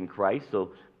of faith in Christ.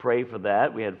 So pray for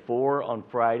that. We had 4 on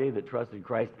Friday that trusted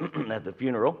Christ at the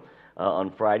funeral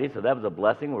on Friday. So that was a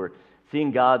blessing. We're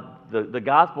seeing God, the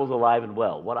gospel's alive and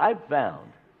well. What I've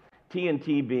found,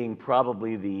 TNT being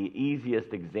probably the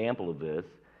easiest example of this,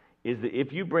 is that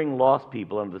if you bring lost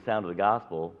people under the sound of the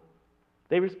gospel,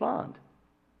 they respond.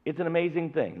 It's an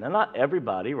amazing thing. Now, not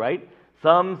everybody, right?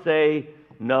 Some say,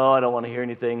 no, I don't want to hear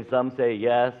anything. Some say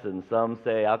yes, and some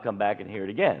say, I'll come back and hear it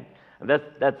again. And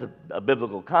that's a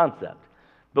biblical concept.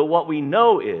 But what we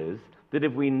know is that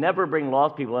if we never bring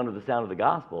lost people under the sound of the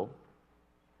gospel,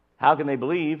 how can they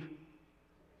believe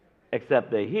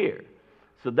except they hear?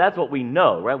 So that's what we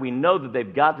know, right? We know that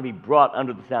they've got to be brought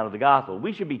under the sound of the gospel.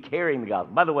 We should be carrying the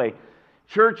gospel. By the way,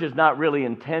 church is not really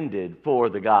intended for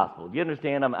the gospel. Do you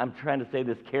understand? I'm trying to say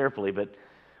this carefully, but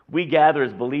we gather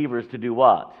as believers to do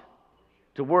what?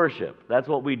 To worship. That's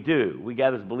what we do. We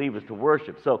gather as believers to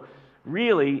worship. So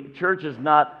really, church is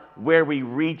not where we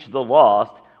reach the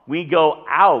lost. We go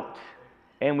out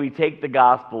and we take the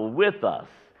gospel with us,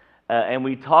 and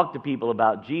we talk to people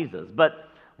about Jesus. But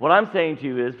what I'm saying to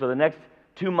you is, for the next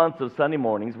 2 months of Sunday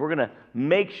mornings, we're going to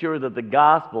make sure that the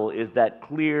gospel is that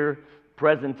clear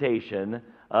presentation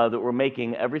that we're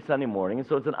making every Sunday morning. And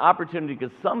so it's an opportunity,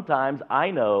 because sometimes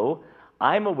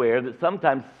I'm aware that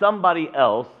sometimes somebody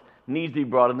else needs to be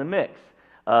brought in the mix.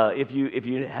 If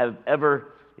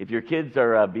your kids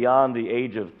are beyond the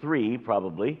age of 3,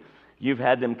 probably, you've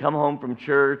had them come home from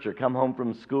church or come home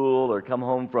from school or come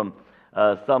home from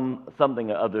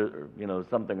something or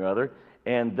other,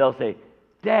 and they'll say,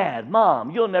 Dad, Mom,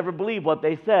 you'll never believe what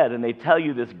they said. And they tell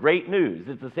you this great news.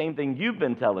 It's the same thing you've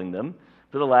been telling them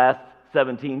for the last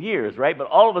 17 years, right? But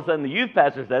all of a sudden the youth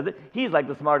pastor says it. He's like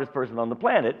the smartest person on the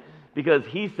planet because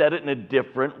he said it in a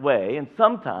different way. And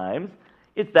sometimes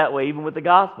it's that way even with the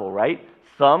gospel, right?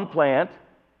 Some plant,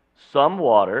 some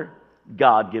water,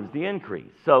 God gives the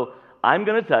increase. So I'm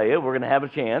going to tell you, we're going to have a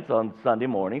chance on Sunday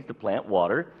mornings to plant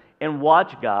water and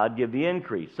watch God give the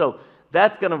increase. So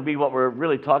that's going to be what we're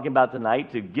really talking about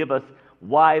tonight, to give us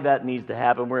why that needs to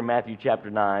happen. We're in Matthew chapter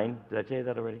 9. Did I tell you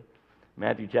that already?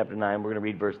 Matthew chapter 9. We're going to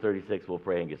read verse 36. We'll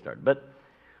pray and get started. But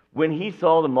when he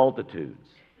saw the multitudes,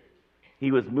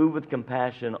 he was moved with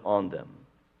compassion on them,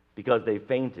 because they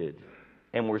fainted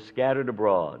and were scattered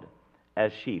abroad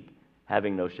as sheep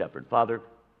having no shepherd. Father,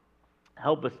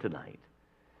 help us tonight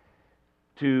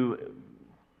to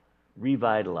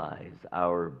revitalize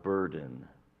our burden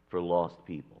for lost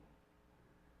people,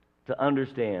 to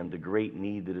understand the great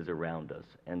need that is around us,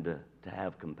 and to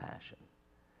have compassion,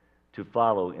 to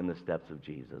follow in the steps of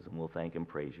Jesus. And we'll thank and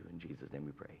praise you. In Jesus' name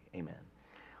we pray. Amen.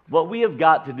 What we have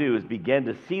got to do is begin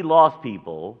to see lost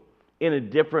people in a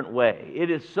different way. It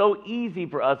is so easy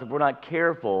for us, if we're not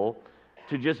careful,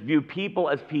 to just view people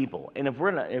as people. And if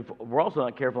we're also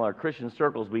not careful in our Christian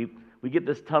circles, we get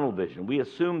this tunnel vision. We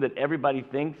assume that everybody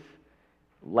thinks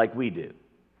like we do.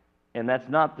 And that's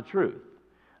not the truth.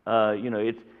 By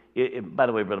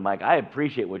the way, Brother Mike, I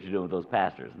appreciate what you're doing with those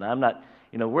pastors. Now,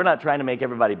 we're not trying to make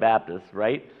everybody Baptist,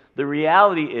 right? The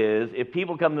reality is, if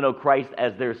people come to know Christ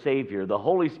as their Savior, the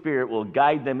Holy Spirit will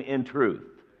guide them in truth.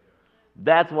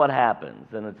 That's what happens.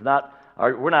 And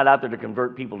we're not out there to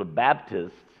convert people to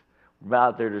Baptists. We're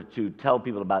out there to tell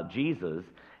people about Jesus,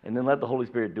 and then let the Holy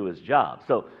Spirit do his job.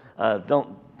 So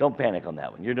don't panic on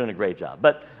that one. You're doing a great job.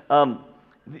 But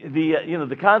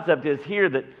the concept is here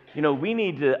that we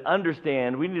need to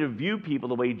understand, we need to view people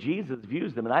the way Jesus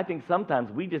views them. And I think sometimes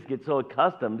we just get so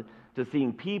accustomed to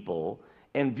seeing people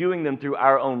and viewing them through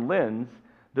our own lens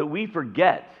that we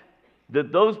forget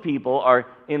that those people are,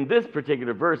 in this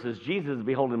particular verse, as Jesus is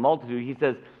beholding the multitude, he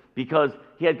says, because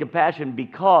he had compassion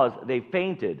because they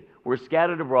fainted, were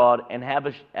scattered abroad, and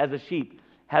as a sheep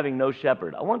having no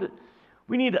shepherd.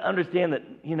 We need to understand that,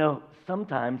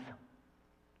 sometimes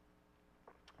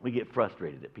we get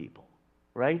frustrated at people,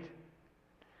 right?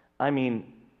 I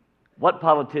mean, what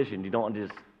politician you don't want to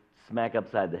just smack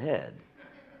upside the head?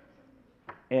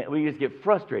 And we just get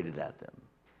frustrated at them.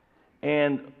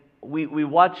 And we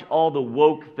watch all the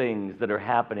woke things that are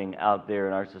happening out there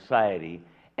in our society,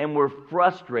 and we're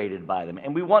frustrated by them.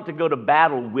 And we want to go to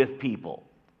battle with people.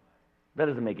 That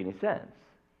doesn't make any sense.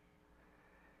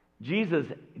 Jesus,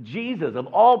 of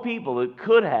all people that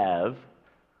could have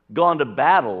gone to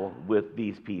battle with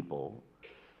these people,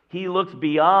 he looks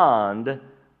beyond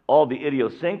all the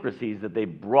idiosyncrasies that they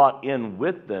brought in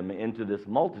with them into this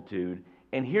multitude,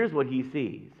 and here's what he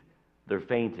sees: They're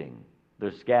fainting.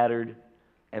 They're scattered,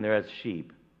 and they're as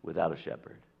sheep without a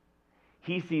shepherd.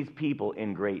 He sees people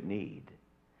in great need.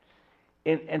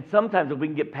 And sometimes if we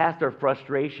can get past our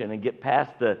frustration and get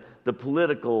past the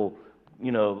political,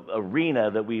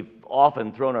 arena that we've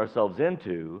often thrown ourselves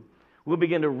into, we'll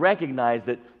begin to recognize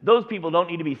that those people don't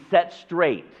need to be set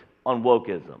straight on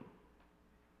wokeism.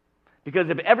 Because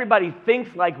if everybody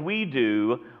thinks like we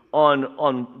do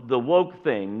on the woke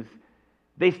things,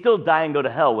 they still die and go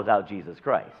to hell without Jesus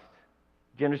Christ.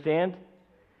 Do you understand?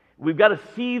 We've got to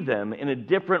see them in a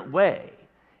different way.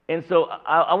 And so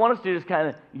I want us to just kind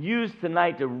of use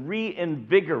tonight to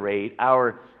reinvigorate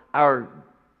our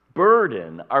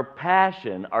burden, our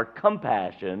passion, our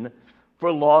compassion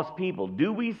for lost people.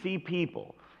 Do we see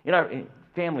people? In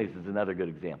families is another good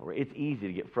example. Right? It's easy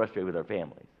to get frustrated with our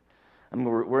families. I mean,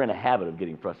 we're in a habit of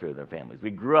getting frustrated with our families.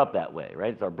 We grew up that way,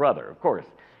 right? It's our brother, of course.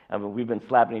 I mean, we've been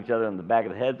slapping each other on the back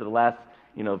of the head for the last,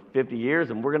 50 years,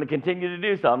 and we're going to continue to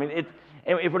do so. I mean,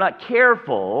 if we're not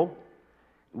careful,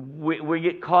 we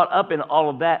get caught up in all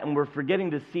of that, and we're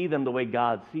forgetting to see them the way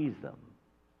God sees them.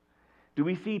 Do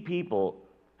we see people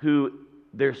who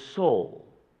their soul,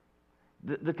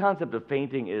 the concept of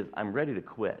fainting is, I'm ready to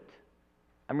quit.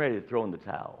 I'm ready to throw in the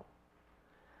towel.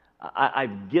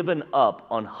 I've given up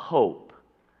on hope.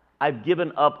 I've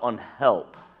given up on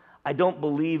help. I don't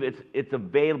believe it's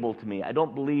available to me. I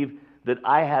don't believe that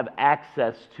I have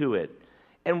access to it.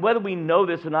 And whether we know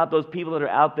this or not, those people that are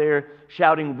out there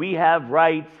shouting, we have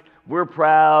rights, we're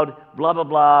proud, blah, blah,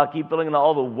 blah, keep filling in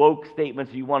all the woke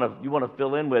statements you want to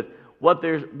fill in with, what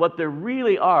there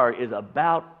really are is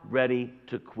about ready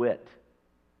to quit.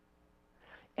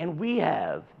 And we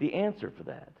have the answer for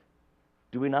that.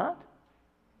 Do we not?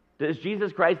 Does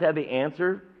Jesus Christ have the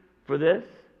answer for this?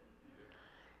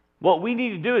 What we need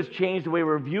to do is change the way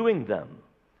we're viewing them.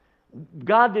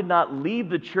 God did not leave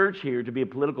the church here to be a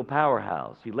political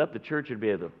powerhouse. He left the church here to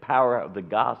be the power of the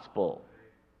gospel.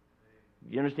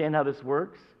 You understand how this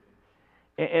works?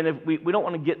 And if we don't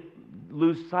want to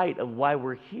lose sight of why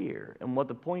we're here and what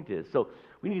the point is. So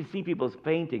we need to see people as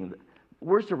fainting.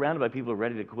 We're surrounded by people who are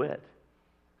ready to quit,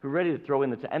 who are ready to throw in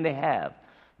the and they have.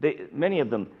 Many of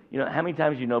them, how many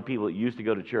times people that used to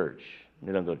go to church,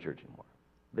 they don't go to church anymore.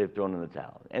 They've thrown in the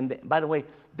towel. And by the way,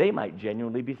 they might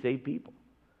genuinely be saved people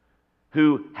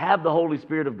who have the Holy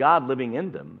Spirit of God living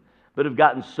in them, but have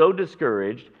gotten so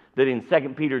discouraged that in 2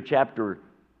 Peter chapter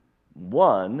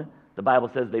 1, the Bible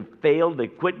says they've failed,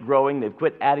 they've quit growing, they've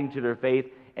quit adding to their faith,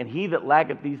 and he that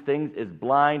lacketh these things is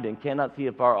blind and cannot see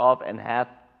afar off and hath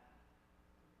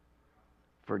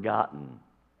forgotten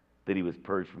that he was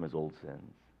purged from his old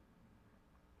sins.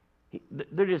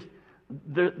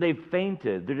 They've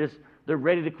fainted. They're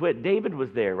ready to quit. David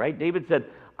was there, right? David said,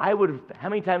 how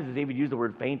many times does David use the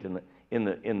word faint in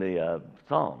the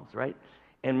Psalms, right?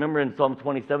 And remember in Psalm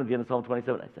 27, at the end of Psalm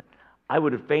 27, I said, I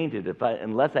would have fainted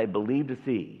unless I believed to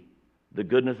see the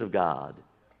goodness of God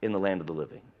in the land of the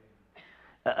living.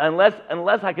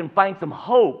 Unless I can find some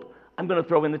hope, I'm going to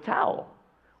throw in the towel.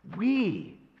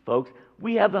 Folks,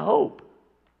 we have the hope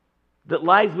that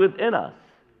lies within us.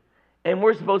 And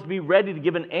we're supposed to be ready to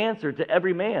give an answer to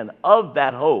every man of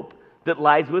that hope that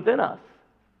lies within us.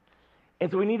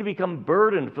 And so we need to become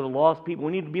burdened for the lost people.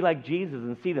 We need to be like Jesus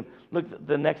and see them. Look,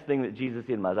 the next thing that Jesus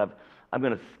did, I'm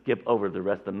going to skip over the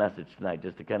rest of the message tonight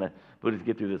just to kind of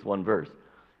get through this one verse.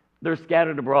 They're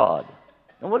scattered abroad.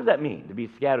 And what does that mean, to be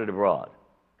scattered abroad?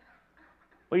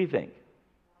 What do you think?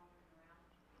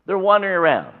 They're wandering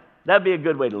around. That'd be a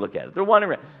good way to look at it. They're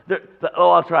wandering around.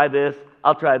 I'll try this.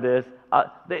 I'll try this.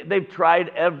 They've tried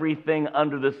everything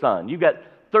under the sun. You've got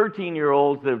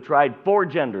 13-year-olds that have tried 4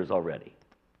 genders already.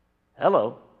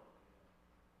 Hello.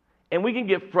 And we can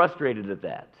get frustrated at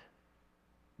that.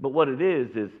 But what it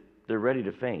is they're ready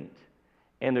to faint.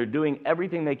 And they're doing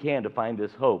everything they can to find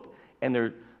this hope. And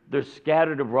they're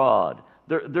scattered abroad.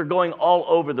 They're going all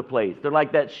over the place. They're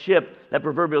like that ship, that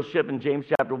proverbial ship in James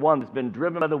chapter 1 that's been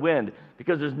driven by the wind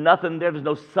because there's nothing there. There's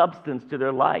no substance to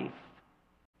their life.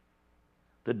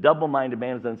 The double-minded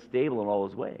man is unstable in all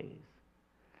his ways.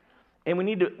 And we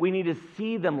need to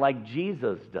see them like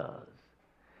Jesus does.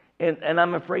 And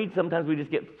I'm afraid sometimes we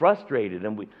just get frustrated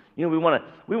and we want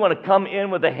to come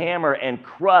in with a hammer and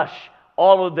crush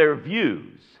all of their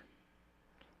views.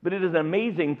 But it is an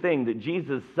amazing thing that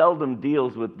Jesus seldom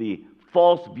deals with the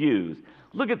false views.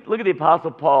 Look at the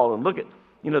Apostle Paul and look at,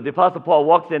 the Apostle Paul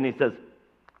walks in and he says,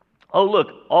 oh, look,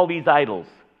 all these idols.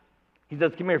 He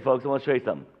says, come here, folks, I want to show you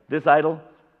something. This idol,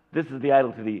 this is the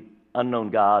idol to the unknown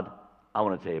God. I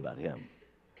want to tell you about him.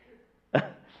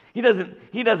 He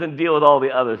doesn't deal with all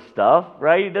the other stuff,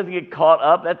 right? He doesn't get caught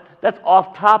up. That's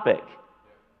off topic.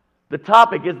 The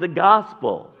topic is the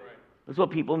gospel. That's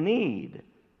what people need.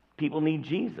 People need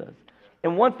Jesus.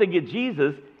 And once they get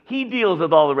Jesus, he deals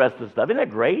with all the rest of the stuff. Isn't that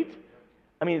great?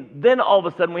 I mean, then all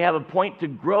of a sudden we have a point to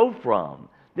grow from.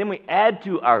 Then we add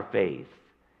to our faith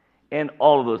and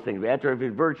all of those things. We add to our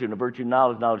faith virtue, and a virtue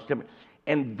knowledge, temperance.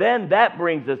 And then that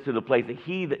brings us to the place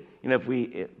that if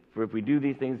we do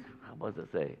these things, what does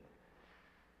it say?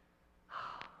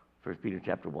 1 Peter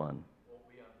chapter 1.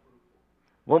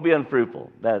 Won't be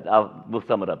unfruitful. We'll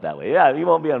sum it up that way. Yeah, he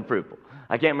won't be unfruitful.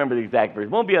 I can't remember the exact verse.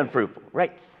 Won't be unfruitful,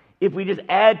 right? If we just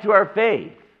add to our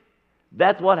faith,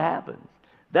 that's what happens.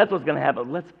 That's what's going to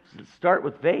happen. Let's start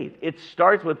with faith. It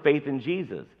starts with faith in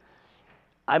Jesus.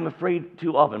 I'm afraid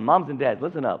too often, moms and dads,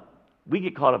 listen up. We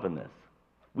get caught up in this.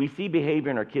 We see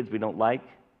behavior in our kids we don't like,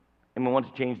 and we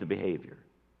want to change the behavior.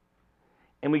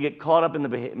 And we get caught up in the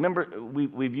behavior. Remember,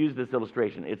 we've used this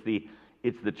illustration.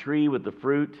 It's the tree with the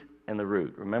fruit and the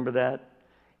root. Remember that?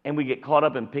 And we get caught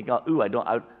up in picking out,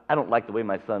 I don't like the way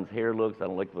my son's hair looks. I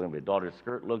don't like the way my daughter's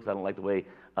skirt looks. I don't like the way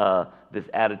this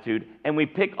attitude. And we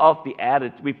pick off the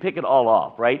attitude. We pick it all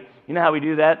off, right? You know how we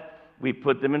do that? We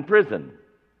put them in prison.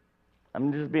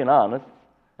 I'm just being honest.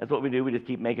 That's what we do. We just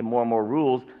keep making more and more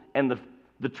rules. And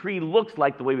the tree looks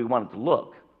like the way we want it to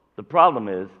look. The problem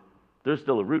is there's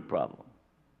still a root problem.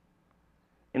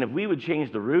 And if we would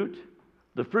change the root,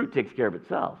 the fruit takes care of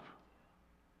itself.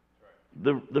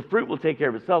 The fruit will take care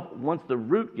of itself once the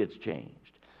root gets changed.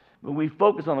 But we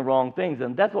focus on the wrong things,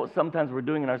 and that's what sometimes we're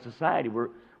doing in our society.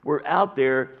 We're out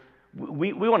there,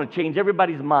 we want to change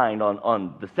everybody's mind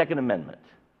on the Second Amendment.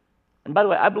 And by the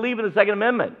way, I believe in the Second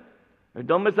Amendment.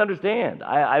 Don't misunderstand.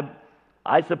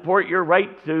 I support your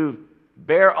right to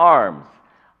bear arms.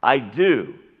 I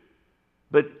do.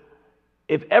 But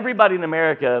if everybody in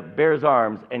America bears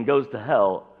arms and goes to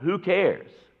hell, who cares?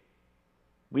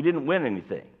 We didn't win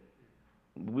anything.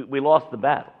 We lost the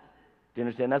battle. Do you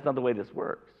understand? That's not the way this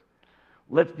works.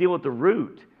 Let's deal with the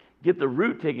root. Get the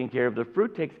root taken care of. The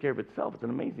fruit takes care of itself. It's an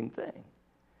amazing thing.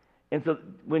 And so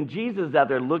when Jesus is out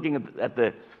there looking at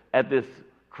this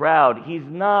crowd, he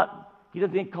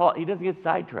doesn't get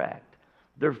sidetracked.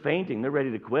 They're fainting. They're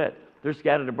ready to quit. They're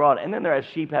scattered abroad. And then they're as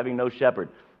sheep having no shepherd.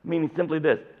 Meaning simply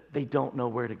this: they don't know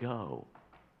where to go.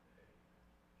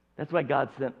 That's why God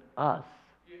sent us.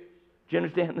 Do you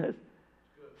understand this?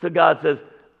 So God says,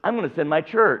 I'm going to send my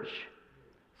church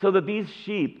so that these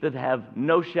sheep that have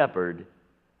no shepherd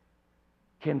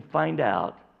can find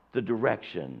out the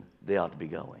direction they ought to be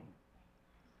going.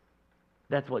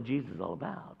 That's what Jesus is all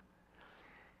about.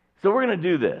 So we're going to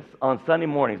do this on Sunday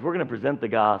mornings. We're going to present the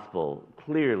gospel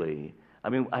clearly. I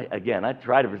mean, I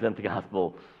try to present the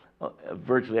gospel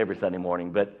virtually every Sunday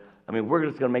morning, but we're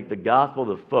just going to make the gospel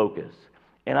the focus.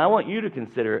 And I want you to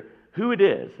consider who it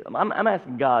is. I'm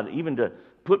asking God even to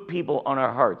put people on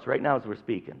our hearts right now as we're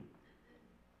speaking.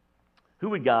 Who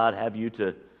would God have you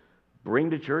to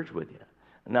bring to church with you?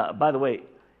 Now, by the way,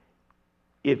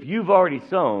 if you've already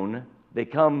sown, they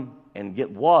come and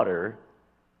get water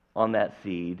on that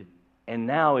seed, and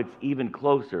now it's even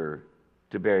closer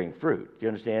to bearing fruit. Do you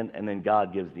understand? And then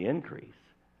God gives the increase.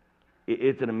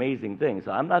 It's an amazing thing.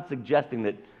 So I'm not suggesting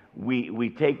that we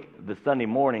take the Sunday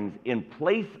mornings in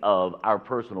place of our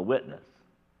personal witness.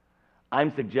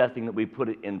 I'm suggesting that we put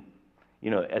it in,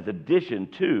 as addition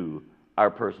to our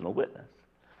personal witness.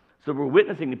 So we're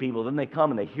witnessing to people, then they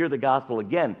come and they hear the gospel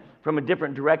again from a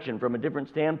different direction, from a different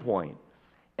standpoint.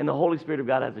 And the Holy Spirit of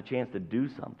God has a chance to do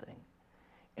something.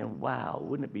 And wow,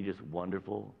 wouldn't it be just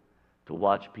wonderful to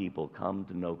watch people come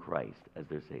to know Christ as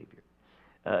their Savior?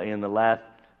 In the last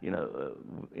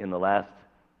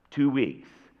 2 weeks,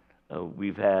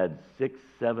 we've had 6,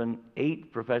 7,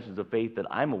 8 professions of faith that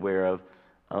I'm aware of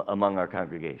among our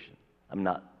congregation. I'm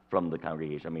not from the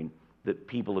congregation. That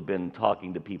people have been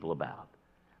talking to people about.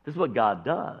 This is what God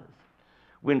does.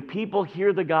 When people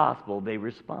hear the gospel, they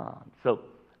respond. So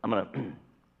I'm going to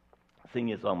sing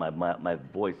you a song. My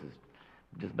voice is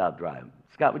just about dry.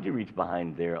 Scott, would you reach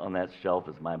behind there? On that shelf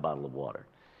is my bottle of water.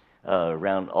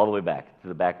 Around all the way back to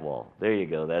the back wall. There you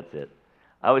go. That's it.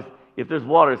 If there's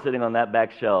water sitting on that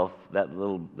back shelf, that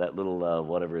little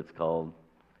whatever it's called,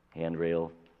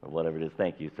 handrail or whatever it is.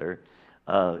 Thank you, sir.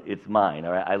 It's mine.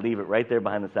 All right. I leave it right there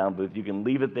behind the sound booth. You can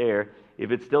leave it there. If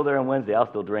it's still there on Wednesday, I'll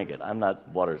still drink it. I'm not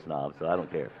water snob, so I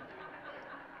don't care.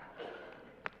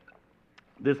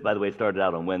 This, by the way, started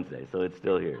out on Wednesday, so it's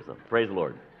still here. So praise the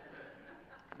Lord.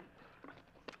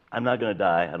 I'm not going to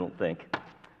die, I don't think.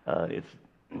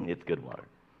 It's good water.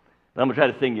 But I'm going to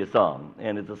try to sing you a song,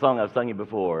 and it's a song I've sung you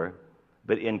before,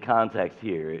 but in context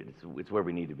here, it's where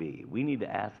we need to be. We need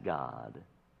to ask God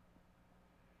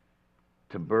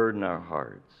to burden our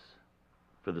hearts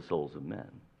for the souls of men,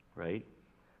 right?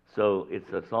 So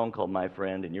it's a song called My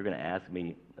Friend, and you're going to ask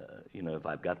me, if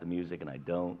I've got the music, and I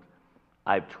don't.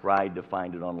 I've tried to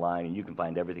find it online, and you can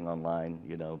find everything online,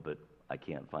 but I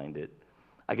can't find it.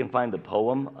 I can find the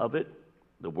poem of it,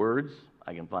 the words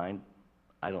I can find.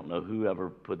 I don't know who ever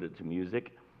put it to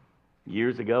music.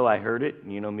 Years ago, I heard it,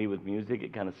 and you know me with music,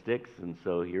 it kind of sticks, and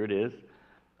so here it is.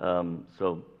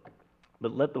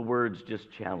 But let the words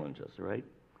just challenge us, right?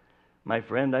 My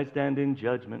friend, I stand in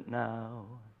judgment now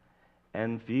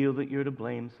and feel that you're to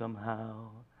blame somehow.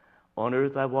 On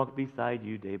earth I walk beside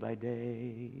you day by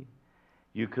day.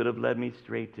 You could have led me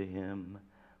straight to him.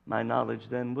 My knowledge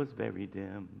then was very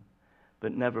dim,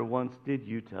 but never once did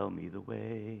you tell me the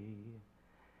way.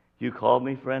 You called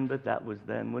me friend, but that was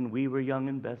then, when we were young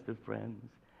and best of friends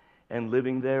and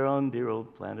living there on dear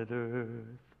old planet Earth.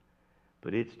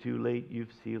 But it's too late,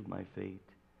 you've sealed my fate.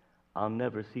 I'll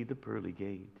never see the pearly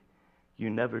gate. You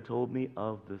never told me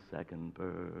of the second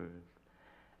birth.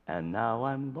 And now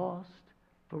I'm lost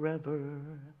forever.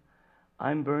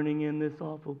 I'm burning in this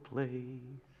awful place.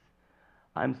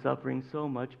 I'm suffering so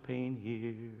much pain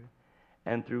here,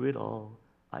 and through it all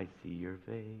I see your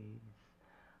face.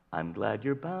 I'm glad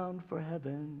you're bound for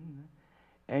heaven,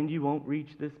 and you won't reach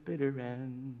this bitter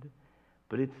end.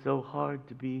 But it's so hard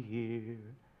to be here,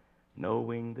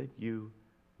 knowing that you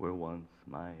were once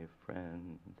my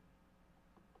friend.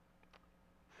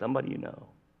 Somebody you know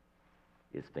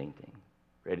is fainting,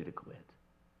 ready to quit,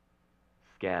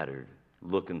 scattered,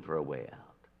 looking for a way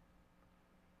out,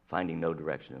 finding no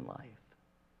direction in life.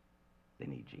 They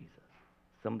need Jesus.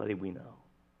 Somebody we know.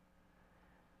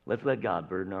 Let's let God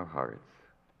burden our hearts.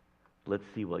 Let's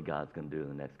see what God's going to do in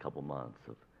the next couple months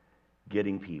of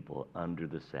getting people under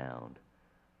the sound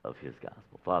of his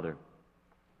gospel. Father,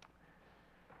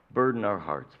 burden our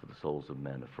hearts for the souls of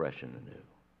men afresh and anew.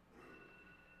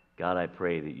 God, I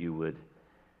pray that you would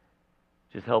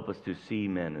just help us to see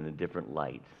men in a different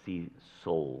light, see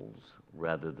souls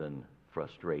rather than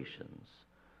frustrations,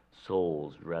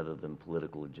 souls rather than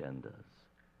political agendas.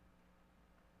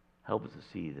 Help us to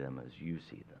see them as you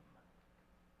see them.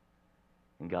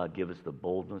 And God, give us the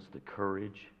boldness, the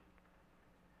courage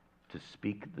to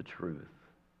speak the truth.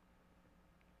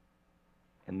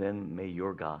 And then may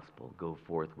your gospel go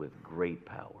forth with great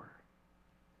power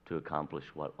to accomplish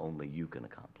what only you can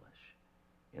accomplish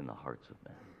in the hearts of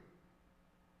men.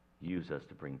 Use us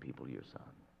to bring people to your Son.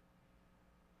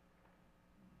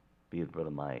 Be with Brother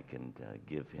Mike and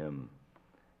give him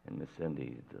and Miss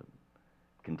Cindy the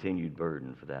continued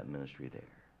burden for that ministry there.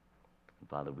 And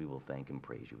Father, we will thank and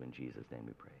praise you. In Jesus' name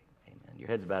we pray. Amen. Your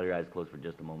heads bowed, your eyes closed for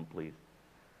just a moment, please.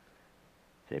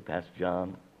 Say, Pastor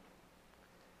John,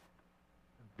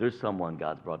 there's someone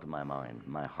God's brought to my mind,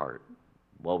 my heart,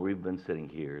 while we've been sitting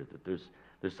here, that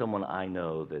there's someone I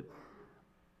know that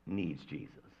needs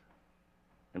Jesus.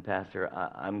 And Pastor,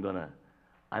 I'm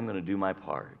gonna do my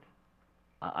part.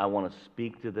 I want to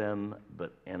speak to them,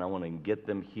 and I want to get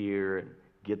them here and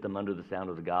get them under the sound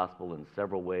of the gospel in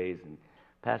several ways. And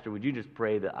Pastor, would you just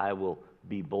pray that I will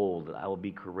be bold, that I will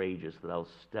be courageous, that I'll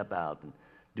step out and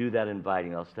do that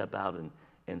inviting. I'll step out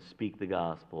and speak the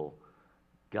gospel.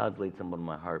 God's laid someone on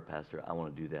my heart, Pastor. I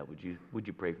want to do that. Would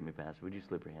you pray for me, Pastor? Would you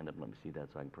slip your hand up and let me see that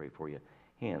so I can pray for you?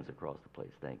 Hands across the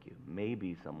place. Thank you.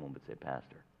 Maybe someone would say,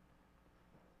 Pastor,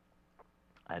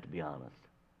 I have to be honest.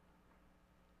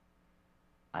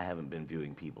 I haven't been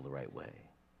viewing people the right way.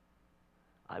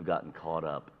 I've gotten caught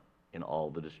up in all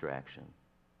the distraction.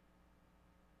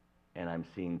 And I'm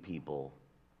seeing people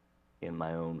in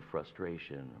my own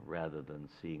frustration rather than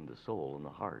seeing the soul and the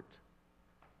heart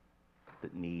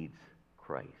that needs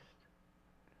Christ.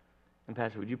 And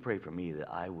Pastor, would you pray for me that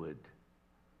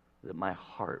that my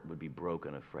heart would be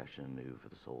broken afresh and anew for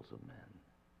the souls of men?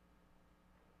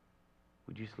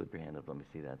 Would you slip your hand up? Let me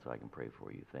see that so I can pray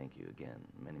for you. Thank you again.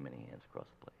 Many, many hands across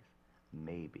the place.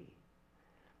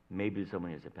 Maybe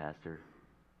someone here said, Pastor,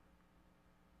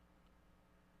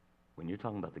 when you're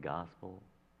talking about the gospel,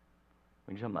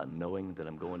 when you're talking about knowing that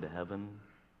I'm going to heaven,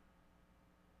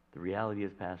 the reality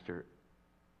is, Pastor,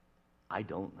 I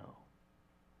don't know.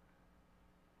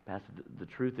 Pastor, the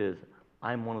truth is,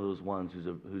 I'm one of those ones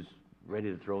who's ready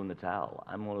to throw in the towel.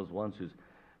 I'm one of those ones who's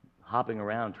hopping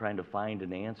around trying to find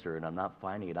an answer, and I'm not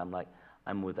finding it.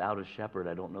 I'm without a shepherd.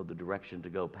 I don't know the direction to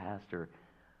go. Pastor,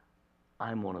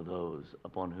 I'm one of those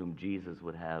upon whom Jesus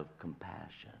would have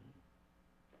compassion.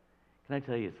 Can I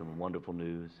tell you some wonderful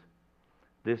news?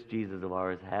 This Jesus of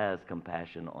ours has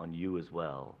compassion on you as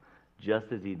well,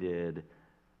 just as he did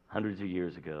hundreds of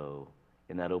years ago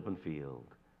in that open field.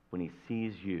 When he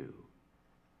sees you,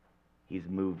 he's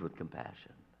moved with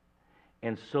compassion.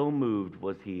 And so moved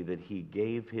was he that he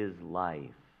gave his life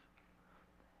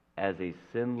as a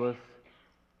sinless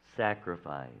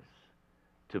sacrifice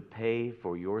to pay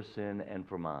for your sin and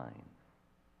for mine.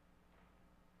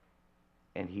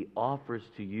 And he offers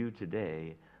to you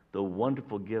today the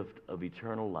wonderful gift of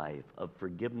eternal life, of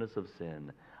forgiveness of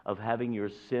sin, of having your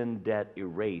sin debt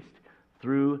erased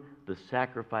through the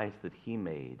sacrifice that he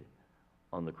made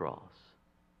on the cross.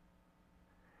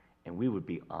 And we would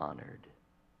be honored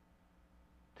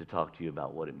to talk to you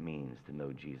about what it means to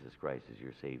know Jesus Christ as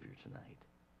your Savior tonight.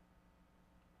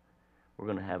 We're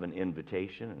going to have an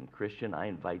invitation, and Christian, I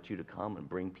invite you to come and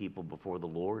bring people before the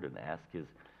Lord and ask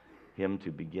him to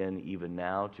begin even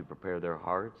now to prepare their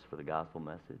hearts for the gospel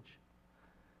message.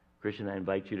 Christian, I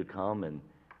invite you to come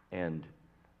and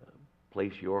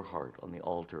place your heart on the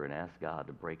altar and ask God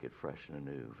to break it fresh and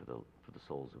anew for the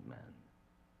souls of men.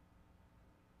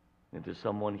 If there's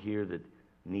someone here that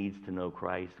needs to know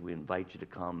Christ, we invite you to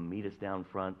come, meet us down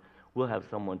front. We'll have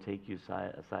someone take you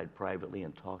aside privately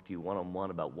and talk to you one-on-one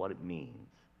about what it means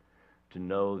to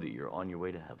know that you're on your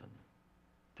way to heaven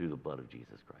through the blood of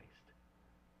Jesus Christ.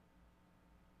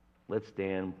 Let's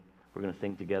stand. We're going to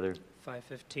sing together.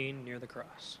 515, Near the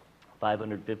Cross.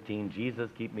 515, Jesus,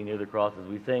 keep me near the cross. As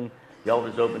we sing, the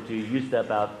altar's open to you. You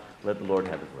step out. Let the Lord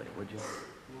have his way, would you?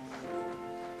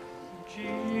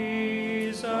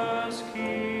 Jesus,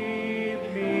 keep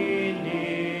me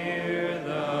near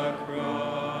the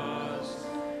cross.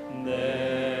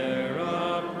 There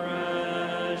a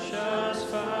precious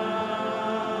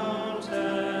fountain,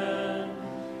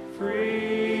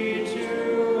 free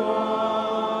to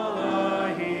all,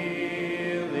 a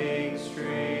healing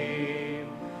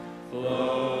stream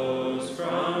flows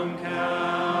from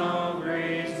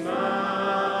Calvary's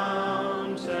mountain.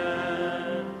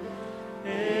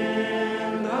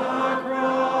 In the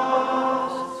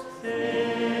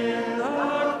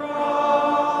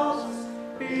cross,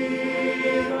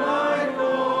 be my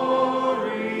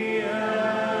glory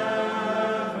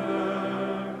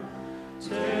ever,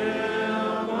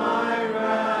 till my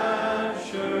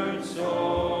raptured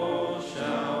soul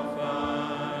shall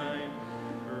find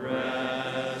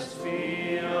rest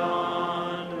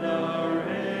beyond the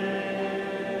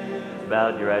rain.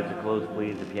 Bowed, your eyes are closed,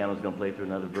 please. The piano's going to play through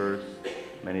another verse.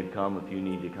 Many have come. If you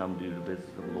need to come do the business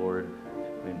of the Lord,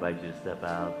 we invite you to step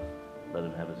out. Let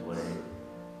him have his way.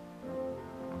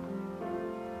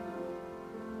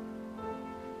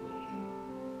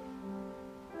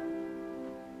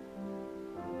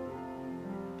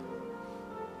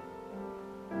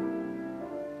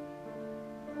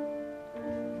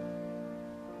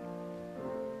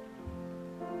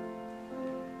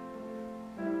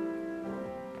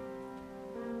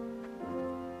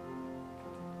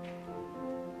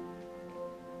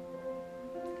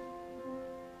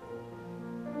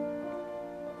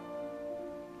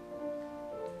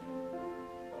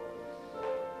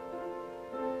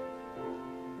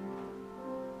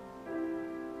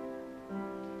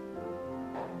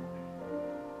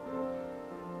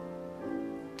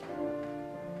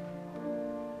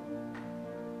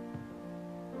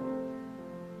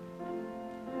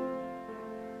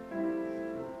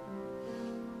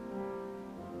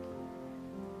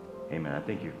 Amen. I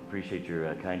think you appreciate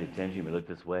your kind attention. You may look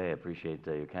this way. I appreciate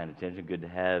your kind attention. Good to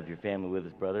have your family with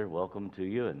us, brother. Welcome to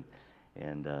you,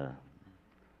 and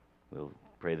we'll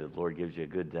pray that the Lord gives you a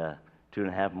good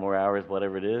 2.5 more hours,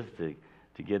 whatever it is, to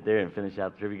get there and finish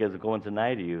out the trip. You guys are going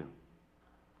tonight? Are you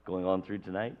going on through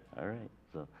tonight? All right.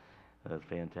 So that's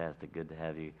fantastic. Good to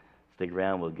have you. Stick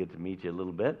around. We'll get to meet you a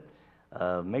little bit.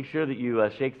 Make sure that you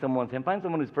shake someone's hand. Find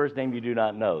someone whose first name you do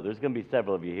not know. There's going to be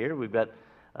several of you here. We've got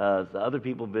other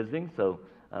people visiting, so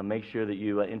make sure that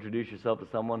you introduce yourself to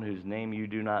someone whose name you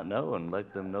do not know and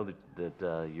let them know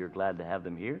that you're glad to have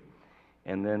them here.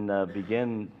 And then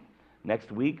beginning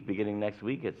next week,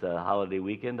 it's a holiday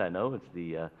weekend. I know it's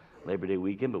the Labor Day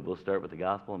weekend, but we'll start with the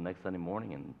gospel next Sunday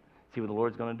morning and see what the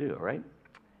Lord's going to do, all right?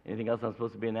 Anything else I'm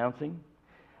supposed to be announcing?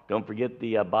 Don't forget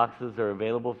the boxes are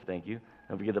available. Thank you.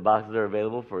 Don't forget the boxes are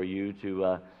available for you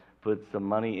to put some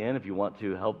money in if you want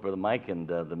to help Brother Mike and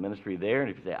the ministry there.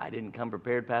 And if you say, I didn't come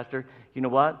prepared, Pastor, you know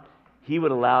what? He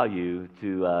would allow you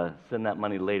to send that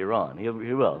money later on. He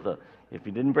will. So if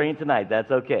you didn't bring it tonight,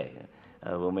 that's okay.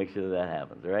 We'll make sure that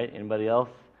happens. All right? Anybody else?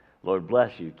 Lord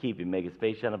bless you, keep you, make his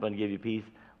face shine upon you, give you peace.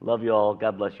 Love you all.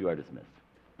 God bless you. You are dismissed.